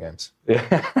play video games. Yeah.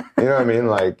 You know what I mean?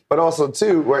 Like, but also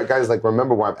too, where guys like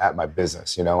remember where I'm at my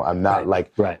business. I'm not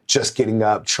just getting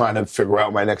up trying to figure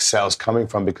out where my next sales coming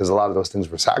from because a lot of those things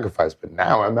were sacrificed. But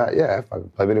now I'm at I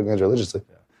play video games religiously.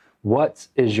 What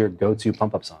is your go-to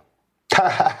pump up song?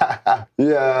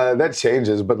 Yeah, that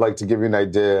changes. But like to give you an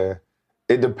idea,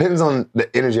 it depends on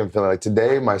the energy I'm feeling. Like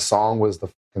today, my song was the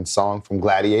fucking song from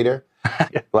Gladiator.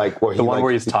 Like where the one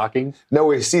where he's talking? No,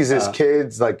 where he sees his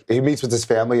kids, like he meets with his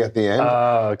family at the end.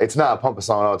 Okay. It's not a pump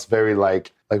song at all. It's very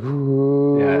like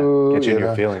ooh, get you in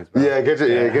your feelings, bro. Yeah, get you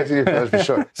in your feelings for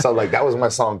sure. So like that was my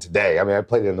song today. I mean, I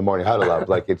played it in the morning huddle up.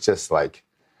 Like it's just like,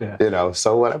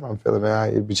 so whatever I'm feeling, man,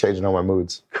 it'd be changing all my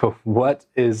moods. Cool. What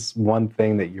is one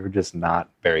thing that you're just not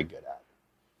very good at?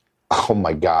 Oh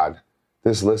my God,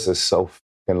 this list is so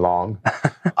fucking long.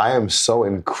 I am so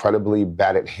incredibly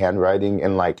bad at handwriting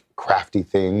and like crafty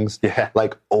things,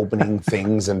 like opening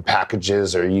things in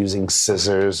packages or using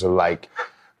scissors or like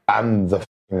I'm the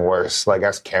fucking worst. Like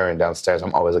ask Karen downstairs.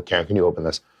 I'm always like, Karen, can you open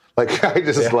this? Like I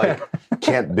just like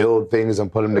can't build things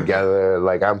and put them together.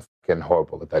 Like I'm fucking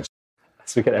horrible at that.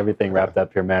 So we get everything wrapped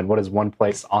up here, man. What is one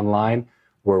place online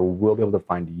where we'll be able to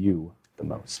find you the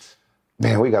most?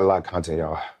 Man, we got a lot of content,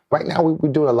 y'all. Right now,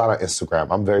 we're doing a lot on Instagram.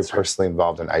 I'm very personally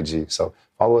involved in IG. So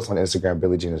follow us on Instagram,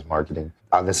 Billie Jean is Marketing.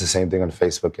 That's the same thing on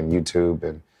Facebook and YouTube.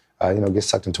 And, get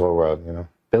sucked into our world,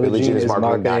 Billie Jean is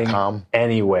Marketing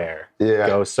anywhere. Yeah.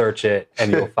 Go search it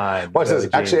and you'll find. Watch this.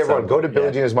 Actually, everyone, go to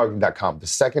BillieJeanIsMarketing.com. The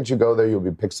second you go there, you'll be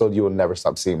pixeled. You will never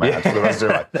stop seeing my ads for the rest of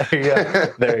your life.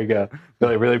 There you go.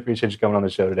 Billy, really appreciate you coming on the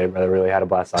show today, brother. Really had a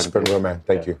blast talking to you. It's been real, man.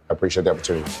 Thank you. I appreciate the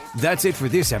opportunity. That's it for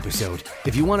this episode.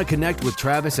 If you want to connect with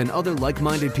Travis and other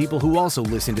like-minded people who also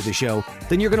listen to the show,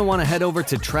 then you're going to want to head over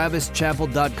to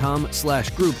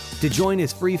travischappell.com/group to join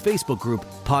his free Facebook group,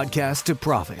 Podcast to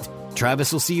Profit.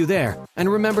 Travis will see you there. And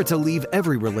remember to leave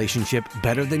every relationship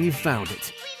better than you found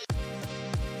it.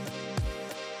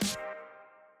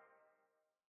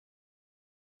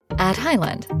 At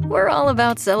Highland, we're all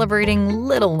about celebrating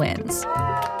little wins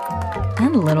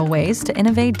and little ways to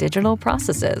innovate digital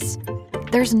processes.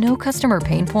 There's no customer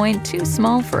pain point too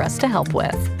small for us to help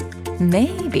with.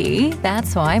 Maybe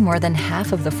that's why more than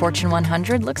half of the Fortune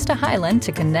 100 looks to Highland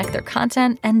to connect their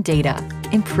content and data,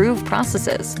 improve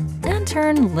processes, and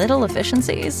turn little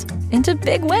efficiencies into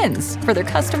big wins for their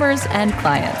customers and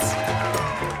clients.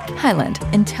 Highland,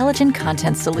 intelligent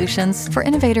content solutions for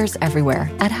innovators everywhere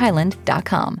at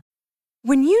highland.com.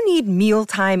 When you need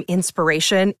mealtime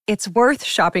inspiration, it's worth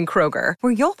shopping Kroger,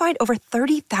 where you'll find over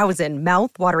 30,000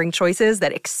 mouth-watering choices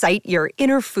that excite your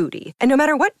inner foodie. And no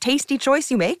matter what tasty choice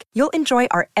you make, you'll enjoy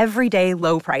our everyday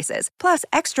low prices, plus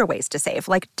extra ways to save,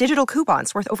 like digital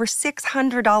coupons worth over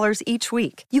 $600 each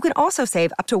week. You can also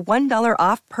save up to $1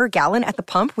 off per gallon at the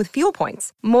pump with fuel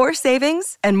points. More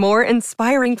savings and more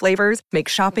inspiring flavors make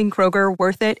shopping Kroger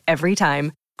worth it every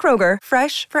time. Kroger,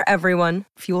 fresh for everyone.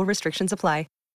 Fuel restrictions apply.